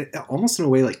 it almost in a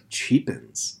way, like,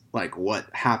 cheapens, like, what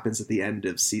happens at the end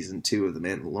of season 2 of The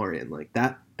Mandalorian. Like,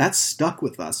 that stuck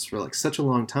with us for, like, such a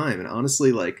long time. And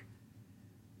honestly, like,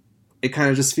 it kind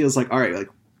of just feels like, all right, like,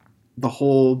 the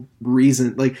whole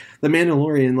reason, like, The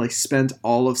Mandalorian, like, spent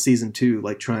all of season 2,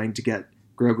 like, trying to get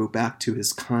Grogu back to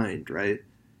his kind, right?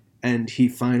 And he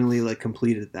finally, like,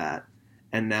 completed that.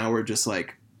 And now we're just,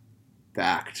 like,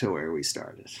 back to where we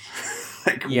started.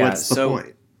 Like, what's the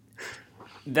point?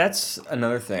 That's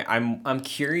another thing. I'm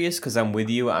curious because I'm with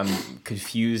you. I'm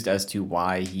confused as to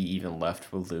why he even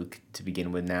left with Luke to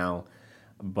begin with now.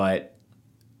 But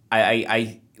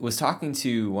I was talking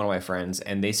to one of my friends,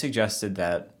 and they suggested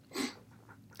that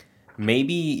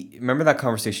maybe... Remember that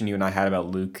conversation you and I had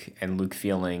about Luke and Luke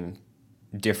feeling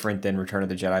different than Return of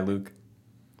the Jedi Luke?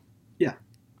 Yeah.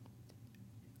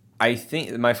 I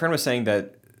think my friend was saying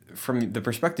that from the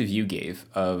perspective you gave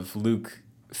of Luke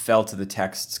fell to the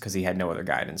texts because he had no other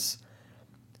guidance,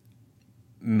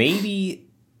 maybe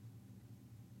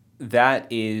that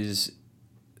is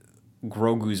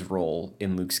Grogu's role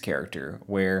in Luke's character,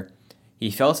 where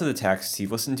he fell to the texts, he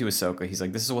listened to Ahsoka, he's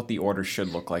like, this is what the Order should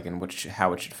look like and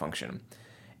how it should function.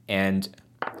 And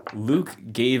Luke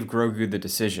gave Grogu the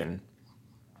decision,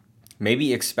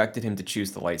 maybe expected him to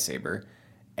choose the lightsaber,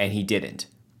 and he didn't.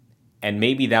 And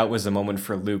maybe that was a moment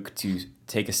for Luke to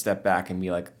take a step back and be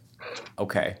like,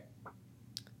 okay,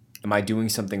 am I doing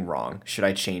something wrong? Should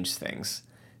I change things?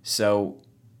 So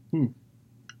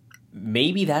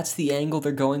maybe that's the angle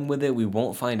they're going with it. We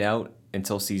won't find out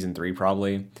until season 3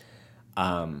 probably.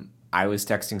 I was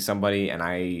texting somebody and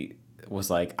I was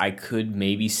like, I could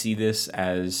maybe see this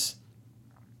as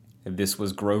if this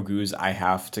was Grogu's I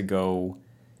have to go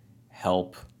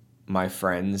help my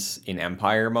friends in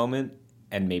Empire moment.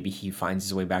 And maybe he finds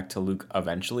his way back to Luke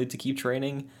eventually to keep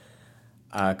training.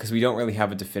 Because we don't really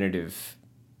have a definitive...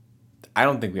 I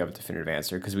don't think we have a definitive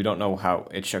answer, because we don't know how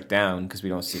it shook down, because we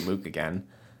don't see Luke again.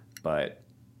 But,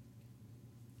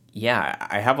 yeah,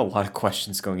 I have a lot of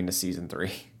questions going into Season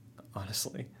 3,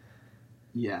 honestly.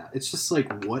 Yeah, it's just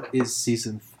like, what is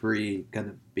Season 3 going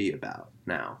to be about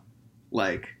now?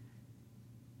 Like,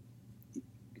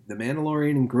 the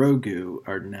Mandalorian and Grogu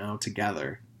are now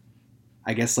together.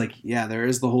 I guess, like, yeah, there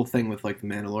is the whole thing with, like, the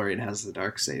Mandalorian has the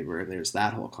Darksaber, and there's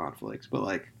that whole conflict. But,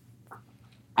 like,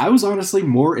 I was honestly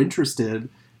more interested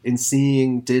in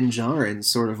seeing Din Djarin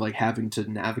sort of, like, having to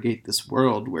navigate this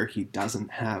world where he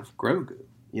doesn't have Grogu,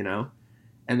 you know?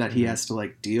 And that he has to,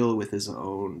 like, deal with his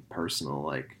own personal,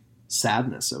 like,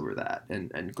 sadness over that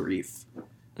and grief.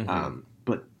 Mm-hmm.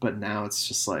 But now it's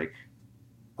just, like,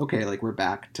 okay, like, we're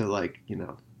back to, like, you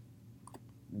know,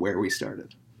 where we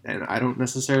started. And I don't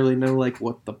necessarily know, like,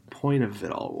 what the point of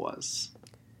it all was.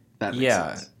 That makes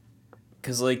sense.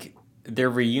 Because, like,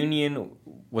 their reunion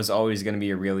was always going to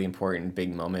be a really important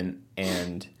big moment,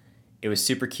 and it was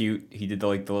super cute. He did, the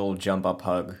little jump-up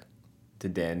hug to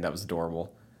Din. That was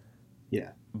adorable.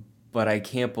 Yeah. But I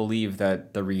can't believe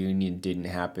that the reunion didn't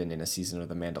happen in a season of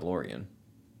The Mandalorian.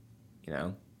 You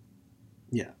know?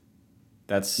 Yeah.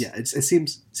 That's... Yeah, it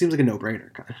seems like a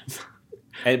no-brainer, kind of.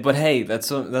 But hey, that's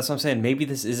what I'm saying. Maybe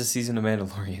this is a season of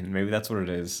Mandalorian. Maybe that's what it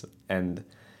is, and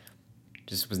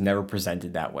just was never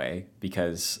presented that way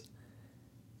because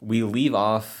we leave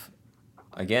off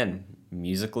again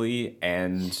musically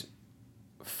and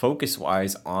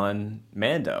focus-wise on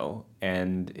Mando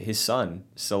and his son.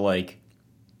 So like,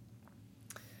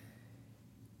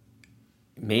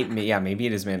 maybe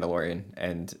it is Mandalorian,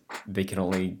 and they can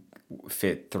only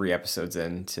fit 3 episodes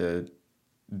into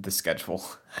the schedule.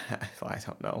 I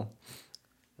don't know.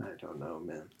 I don't know,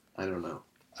 man. I don't know.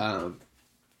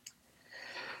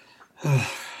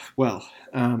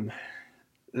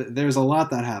 There's a lot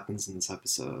that happens in this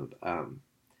episode.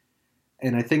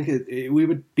 And I think we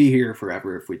would be here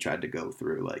forever if we tried to go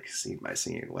through, like, scene by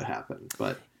scene what happened.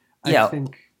 But I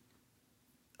think...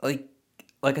 Like,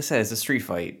 like I said, it's a street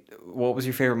fight. What was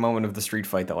your favorite moment of the street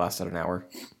fight that lasted an hour?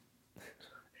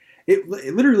 It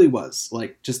literally was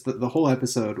like just the whole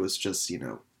episode was just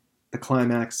the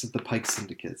climax of the Pike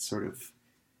Syndicate sort of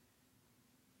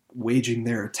waging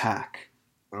their attack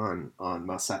on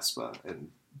Mos Espa,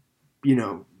 and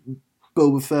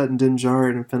Boba Fett and Din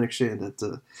Djarin and Fennec Shand had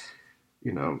to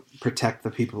protect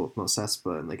the people of Mos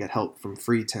Espa, and they get help from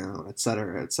Freetown,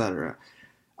 etc., etc.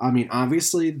 I mean,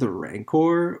 obviously the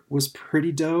Rancor was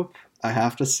pretty dope, I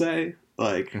have to say.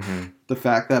 Like the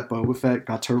fact that Boba Fett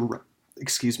got to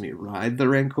ride the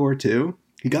Rancor too.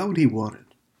 He got what he wanted.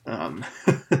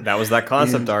 That was that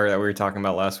concept art that we were talking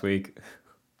about last week.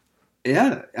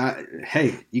 Yeah.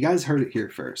 Hey, you guys heard it here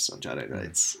first on Jedi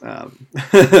Knights.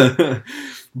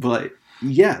 But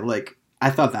yeah, like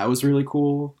I thought that was really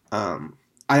cool.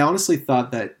 I honestly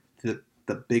thought that the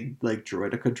big like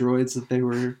droideka droids that they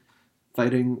were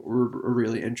fighting were a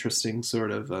really interesting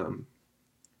sort of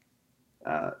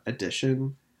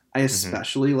addition. I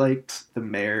especially liked the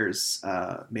mayor's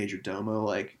major domo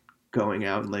like going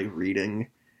out and like reading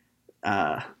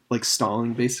like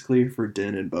stalling basically for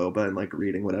Din and Boba and like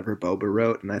reading whatever Boba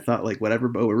wrote, and I thought like whatever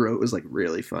Boba wrote was like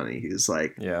really funny. He was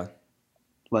like, yeah,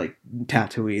 like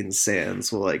Tatooine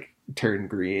sands will like turn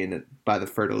green by the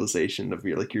fertilization of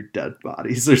your dead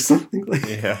bodies or something like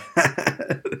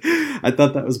that. I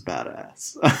thought that was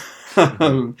badass.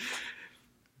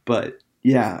 But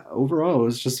yeah, overall it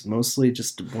was just mostly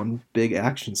just one big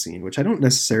action scene, which I don't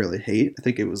necessarily hate. I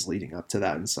think it was leading up to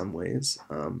that in some ways.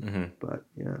 But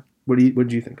yeah. What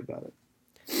did you think about it?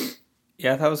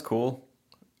 Yeah, that was cool.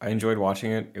 I enjoyed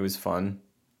watching it. It was fun.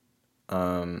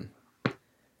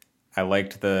 I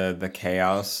liked the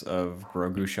chaos of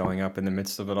Grogu showing up in the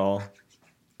midst of it all.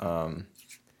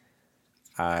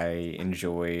 I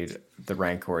enjoyed the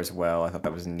Rancor as well. I thought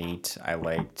that was neat. I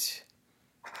liked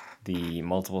the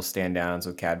multiple stand downs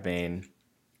with Cad Bane.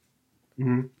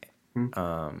 I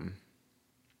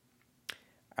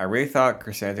really thought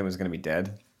Chrysanthemum was going to be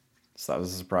dead. So that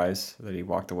was a surprise that he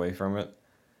walked away from it.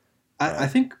 I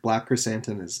think Black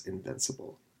Chrysanthemum is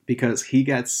invincible because he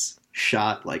gets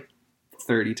shot like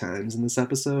 30 times in this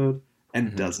episode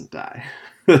and doesn't die.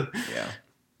 Yeah.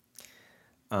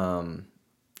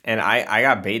 And I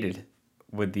got baited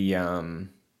with the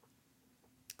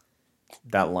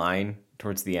that line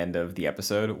towards the end of the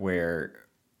episode where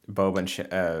Boba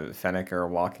and Fennec are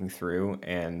walking through,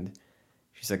 and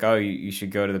she's like, "Oh, you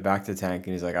should go to the back of the tank,"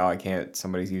 and he's like, "Oh, I can't.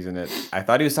 Somebody's using it." I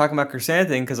thought he was talking about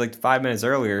Chrysanthemum because like 5 minutes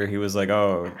earlier he was like,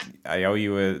 "Oh, I owe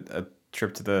you a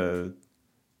trip to the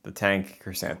tank,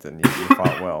 Chrysanthemum. You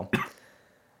fought well."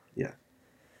 Yeah,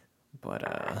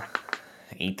 but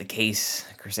ain't the case.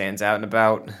 Chrysanthemum's out and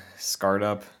about, scarred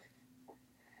up.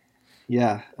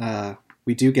 Yeah,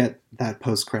 we do get that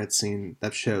post-credit scene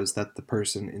that shows that the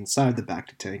person inside the back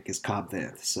to tank is Cobb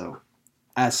Vanth. So,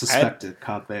 as suspected,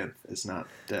 Cobb Vanth is not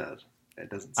dead. It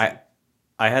doesn't seem.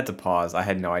 I had to pause. I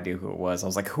had no idea who it was. I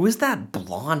was like, "Who is that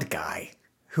blonde guy?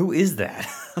 Who is that?"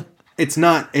 It's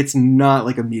not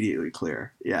like immediately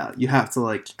clear. Yeah, you have to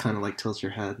like kind of like tilt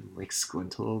your head and like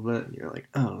squint a little bit, and you're like,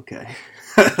 "Oh, okay,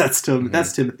 that's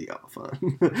Timothy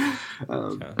Oliphant."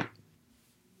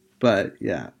 But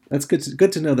yeah, that's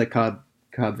good to know that Cobb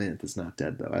Vanth is not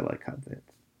dead, though. I like Cobb Vanth.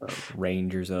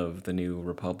 Rangers of the New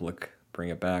Republic, bring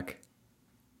it back.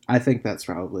 I think that's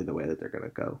probably the way that they're gonna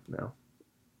go now.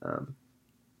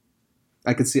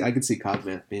 I could see Cobb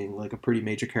Vanth being like a pretty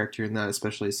major character in that,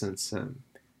 especially since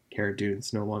Cara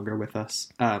Dune's no longer with us.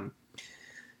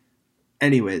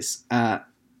 Anyways, I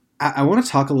want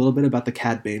to talk a little bit about the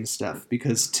Cad Bane stuff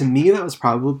because to me that was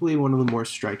probably one of the more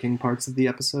striking parts of the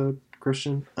episode,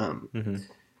 Christian.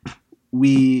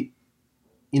 We,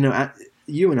 you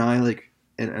and I, like,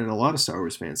 and a lot of Star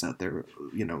Wars fans out there,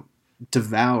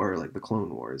 devour like the Clone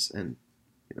Wars and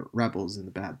Rebels and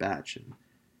the Bad Batch, and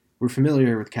we're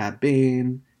familiar with Cad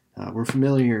Bane. We're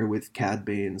familiar with Cad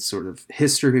Bane's sort of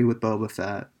history with Boba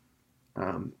Fett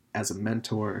as a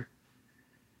mentor.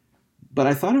 But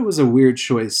I thought it was a weird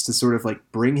choice to sort of like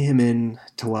bring him in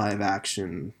to live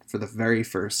action for the very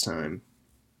first time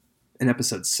in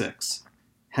episode 6.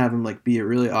 Have him like be a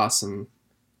really awesome,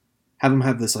 have him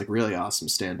have this like really awesome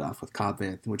standoff with Cobb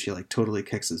Vanth in which he like totally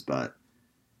kicks his butt,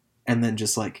 and then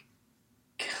just like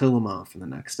kill him off in the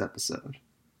next episode.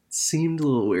 It seemed a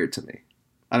little weird to me.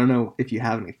 I don't know if you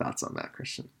have any thoughts on that,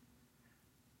 Christian.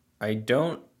 I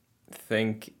don't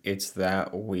think it's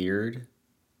that weird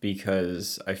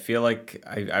because I feel like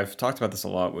I've talked about this a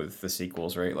lot with the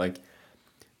sequels, right? Like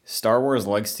Star Wars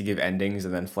likes to give endings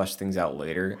and then flesh things out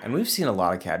later, and we've seen a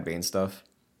lot of Cad Bane stuff.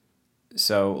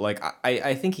 So like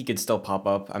I think he could still pop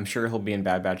up. I'm sure he'll be in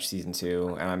Bad Batch season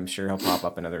 2, and I'm sure he'll pop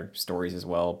up in other stories as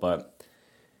well. But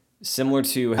similar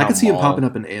to I how could see him popping Maul,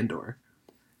 up in Andor.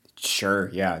 sure,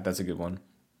 yeah, that's a good one.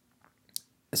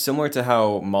 Similar to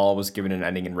how Maul was given an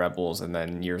ending in Rebels, and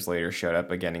then years later showed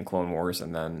up again in Clone Wars,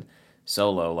 and then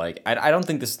Solo. Like I don't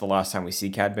think this is the last time we see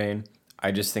Cad Bane.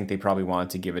 I just think they probably wanted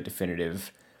to give a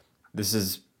definitive. This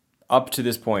is up to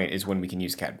this point is when we can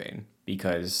use Cad Bane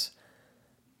because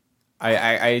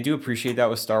I do appreciate that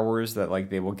with Star Wars that like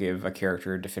they will give a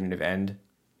character a definitive end,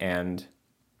 and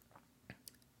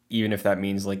even if that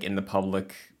means like in the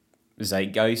public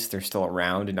zeitgeist they're still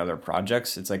around in other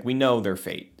projects, it's like we know their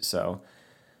fate. So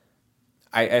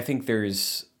I think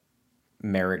there's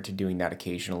merit to doing that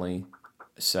occasionally.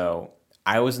 So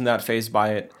I wasn't that phased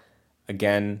by it.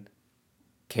 Again,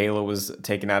 Kayla was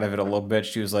taken out of it a little bit.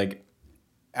 She was like,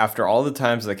 after all the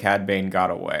times that Cad Bane got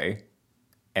away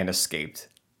and escaped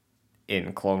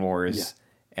in Clone Yeah. Wars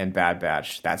and Bad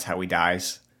Batch, that's how he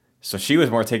dies. So she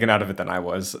was more taken out of it than I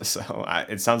was. So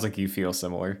it sounds like you feel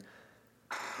similar.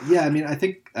 Yeah, I mean, I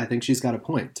think she's got a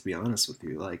point. To be honest with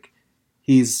you, like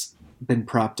he's been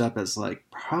propped up as like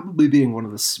probably being one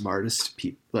of the smartest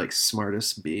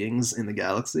beings in the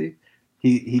galaxy.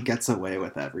 He gets away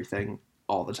with everything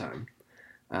all the time,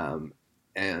 um,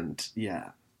 and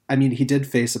yeah, I mean, he did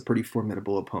face a pretty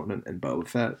formidable opponent in Boba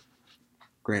Fett,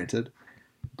 granted,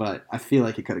 but I feel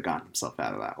like he could have gotten himself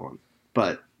out of that one.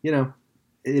 But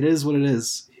it is what it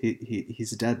is.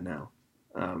 He's dead now.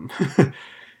 Um,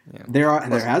 Yeah. there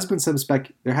has been some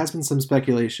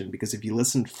speculation because if you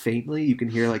listen faintly, you can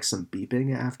hear like some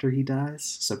beeping after he dies.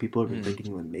 So people have been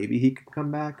thinking that maybe he could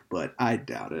come back, but I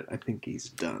doubt it. I think he's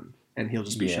done, and he'll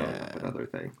just be showing up in other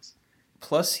things.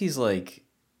 Plus, he's like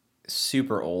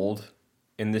super old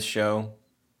in this show.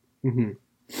 Mm-hmm.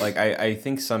 Like I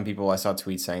think some people I saw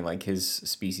tweets saying like his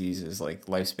species is like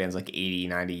lifespan's like 80,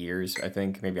 90 years, I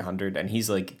think, maybe 100, and he's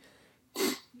like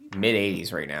mid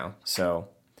 80s right now. So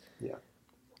Yeah.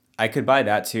 I could buy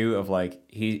that too of like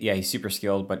he's super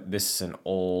skilled, but this is an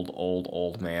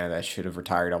old man that should have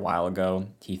retired a while ago.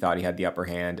 He thought he had the upper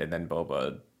hand, and then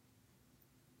Boba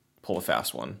pulled a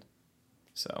fast one.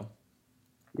 So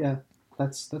Yeah,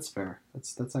 that's fair.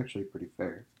 That's actually pretty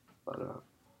fair. But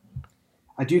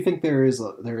I do think there is a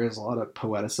lot of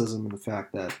poeticism in the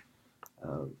fact that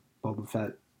Boba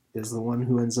Fett is the one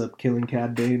who ends up killing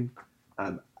Cad Bane.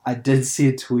 I did see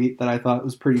a tweet that I thought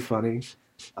was pretty funny.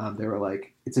 They were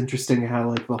like, it's interesting how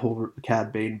like the whole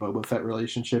Cad Bane Boba Fett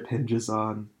relationship hinges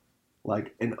on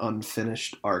like an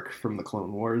unfinished arc from the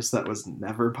Clone Wars that was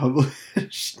never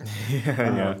published.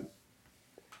 yeah.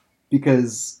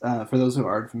 Because for those who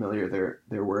aren't familiar,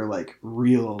 there were like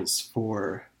reels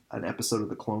for an episode of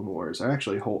the Clone Wars, or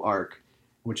actually a whole arc,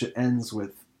 which it ends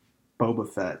with Boba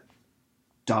Fett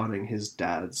donning his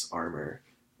dad's armor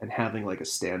and having like a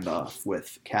standoff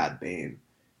with Cad Bane,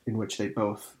 in which they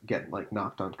both get like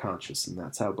knocked unconscious, and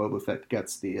that's how Boba Fett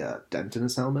gets the dent in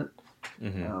his helmet.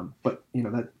 Mm-hmm. But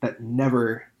that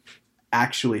never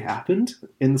actually happened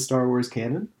in the Star Wars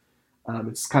canon.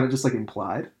 It's kind of just like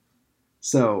implied.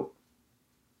 So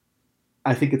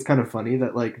I think it's kind of funny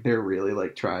that like they're really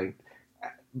like trying.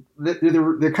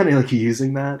 They're kind of like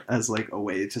using that as like a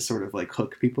way to sort of like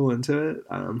hook people into it,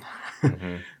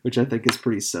 Mm-hmm. which I think is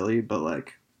pretty silly. But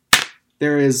like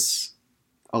there is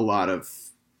a lot of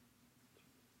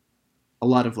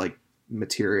like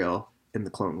material in the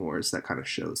Clone Wars that kind of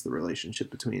shows the relationship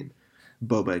between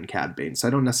Boba and Cad Bane. So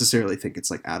I don't necessarily think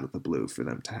it's like out of the blue for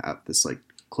them to have this like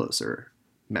closer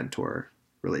mentor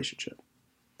relationship.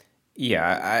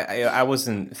 Yeah, I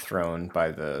wasn't thrown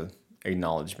by the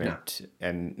acknowledgement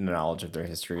and knowledge of their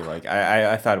history. Like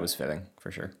I thought it was fitting for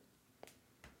sure.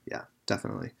 Yeah,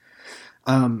 definitely.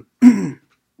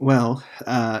 Well,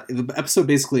 the episode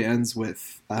basically ends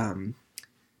with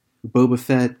Boba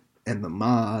Fett and the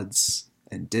mods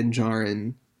and Din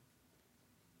Djarin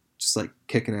just like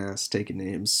kicking ass, taking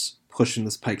names, pushing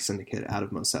this Pike Syndicate out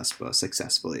of Mos Espa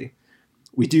successfully.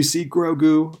 We do see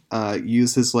Grogu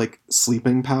use his like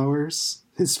sleeping powers,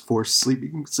 his force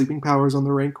sleeping powers on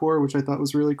the Rancor, which I thought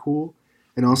was really cool,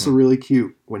 and also really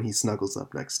cute when he snuggles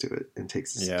up next to it and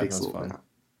takes a little fun. nap.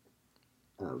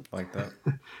 Like that.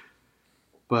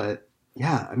 But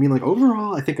yeah, I mean, like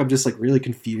overall, I think I'm just like really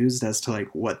confused as to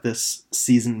like what this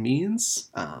season means,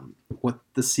 what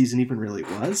this season even really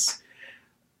was.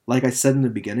 Like I said in the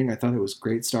beginning, I thought it was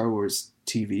great Star Wars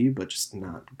TV, but just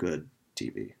not good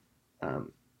TV.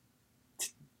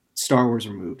 Star Wars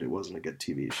removed, it wasn't a good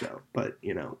TV show, but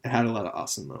it had a lot of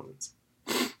awesome moments.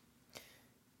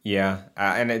 Yeah,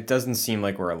 and it doesn't seem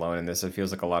like we're alone in this. It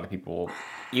feels like a lot of people,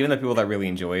 even the people that really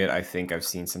enjoy it, I think I've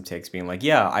seen some takes being like,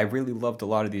 yeah, I really loved a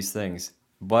lot of these things,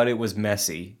 but it was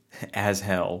messy as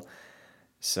hell.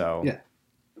 So Yeah.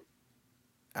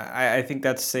 I think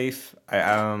that's safe.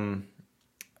 I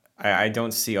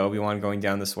don't see Obi-Wan going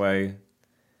down this way.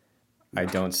 I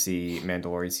don't see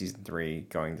Mandalorian season 3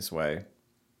 going this way.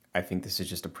 I think this is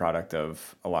just a product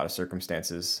of a lot of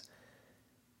circumstances.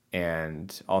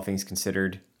 And all things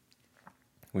considered,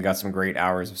 we got some great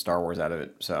hours of Star Wars out of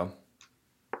it. So,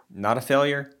 not a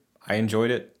failure. I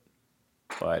enjoyed it,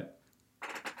 but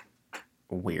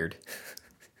weird.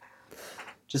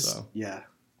 Yeah,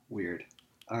 weird.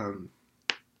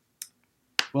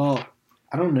 Well,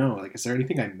 I don't know. Like, is there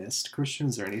anything I missed, Christian?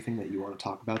 Is there anything that you want to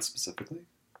talk about specifically?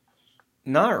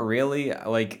 Not really.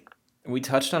 Like, we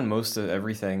touched on most of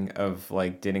everything of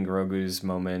like Din and Grogu's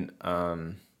moment.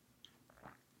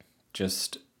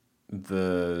 Just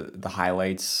the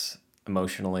highlights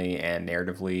emotionally and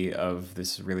narratively of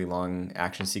this really long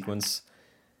action sequence,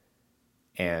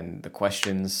 and the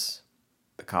questions,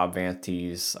 the Cobb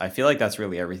Vanties. I feel like that's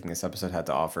really everything this episode had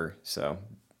to offer. So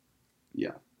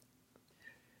Yeah.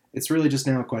 It's really just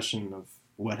now a question of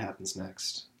what happens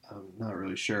next. I'm not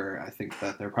really sure. I think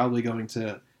that they're probably going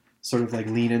to sort of like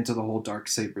lean into the whole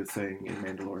Darksaber thing in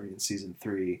Mandalorian season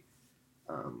 3.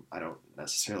 I don't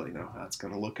necessarily know how it's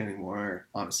going to look anymore.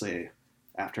 Honestly,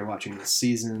 after watching this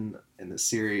season and this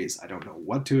series, I don't know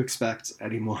what to expect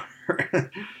anymore,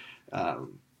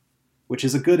 which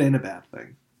is a good and a bad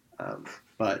thing.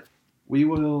 But we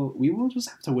will just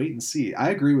have to wait and see. I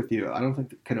agree with you. I don't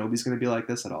think that Kenobi's going to be like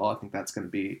this at all. I think that's going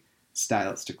to be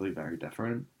stylistically very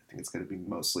different. I think it's going to be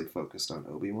mostly focused on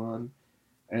Obi-Wan.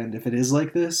 And if it is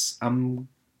like this, I'm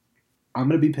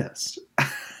going to be pissed.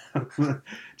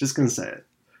 Just going to say it.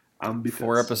 I'm going to be pissed.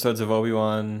 4 episodes of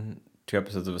Obi-Wan, 2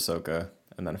 episodes of Ahsoka,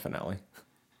 and then a finale.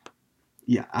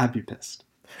 Yeah, I'd be pissed.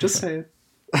 Just say it.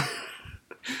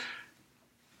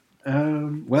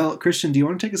 Well, Christian, do you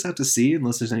want to take us out to sea,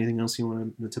 unless there's anything else you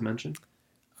wanted to mention?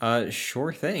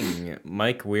 Sure thing.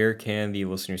 Mike, where can the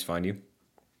listeners find you?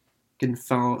 You can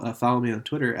follow me on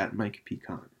Twitter at Mike P.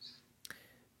 Connors.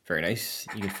 Very nice.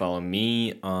 You can follow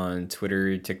me on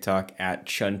Twitter, TikTok at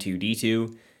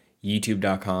Chun2D2,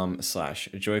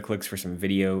 youtube.com/joyclicks for some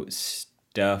video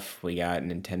stuff. We got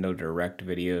Nintendo Direct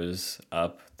videos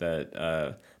up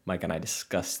that Mike and I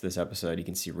discussed this episode. You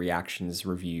can see reactions,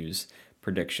 reviews,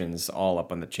 predictions, all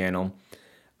up on the channel.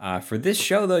 For this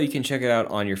show, though, you can check it out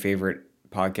on your favorite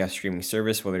podcast streaming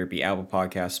service, whether it be Apple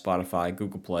Podcasts, Spotify,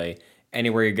 Google Play,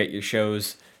 anywhere you get your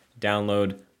shows.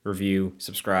 Download, review,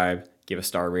 subscribe, give a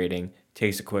star rating.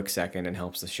 Takes a quick second and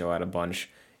helps the show out a bunch.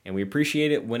 And we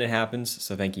appreciate it when it happens,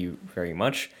 so thank you very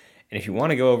much. And if you want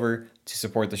to go over to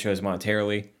support the shows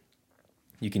monetarily,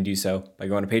 you can do so by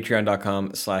going to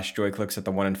patreon.com/joyclicks at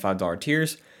the $1 and $5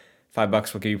 tiers.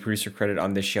 $5 will give you producer credit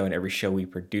on this show and every show we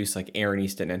produce, like Aaron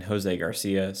Easton and Jose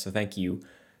Garcia. So thank you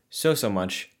so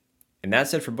much. And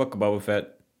that's it for Book of Boba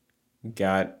Fett.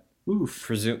 Got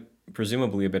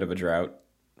presumably a bit of a drought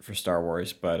for Star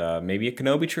Wars, but maybe a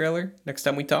Kenobi trailer next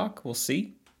time we talk. We'll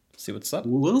see. See what's up.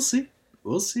 We'll see.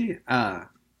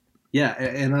 Yeah,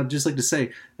 and I'd just like to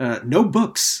say, no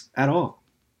books at all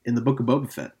in the Book of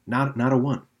Boba Fett. Not a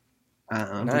one. I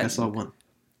don't think I saw one.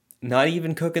 Not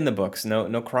even cooking the books.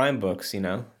 No crime books, you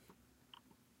know?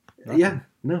 Nothing. Yeah,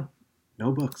 no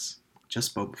books.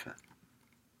 Just Boba Fett.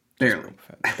 Barely.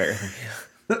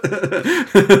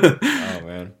 Oh,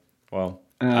 man. Well,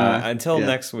 until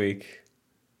next week,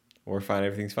 we're fine.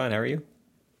 Everything's fine. How are you?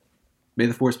 May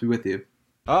the Force be with you.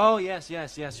 Oh, yes,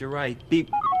 you're right. Beep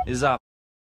is up.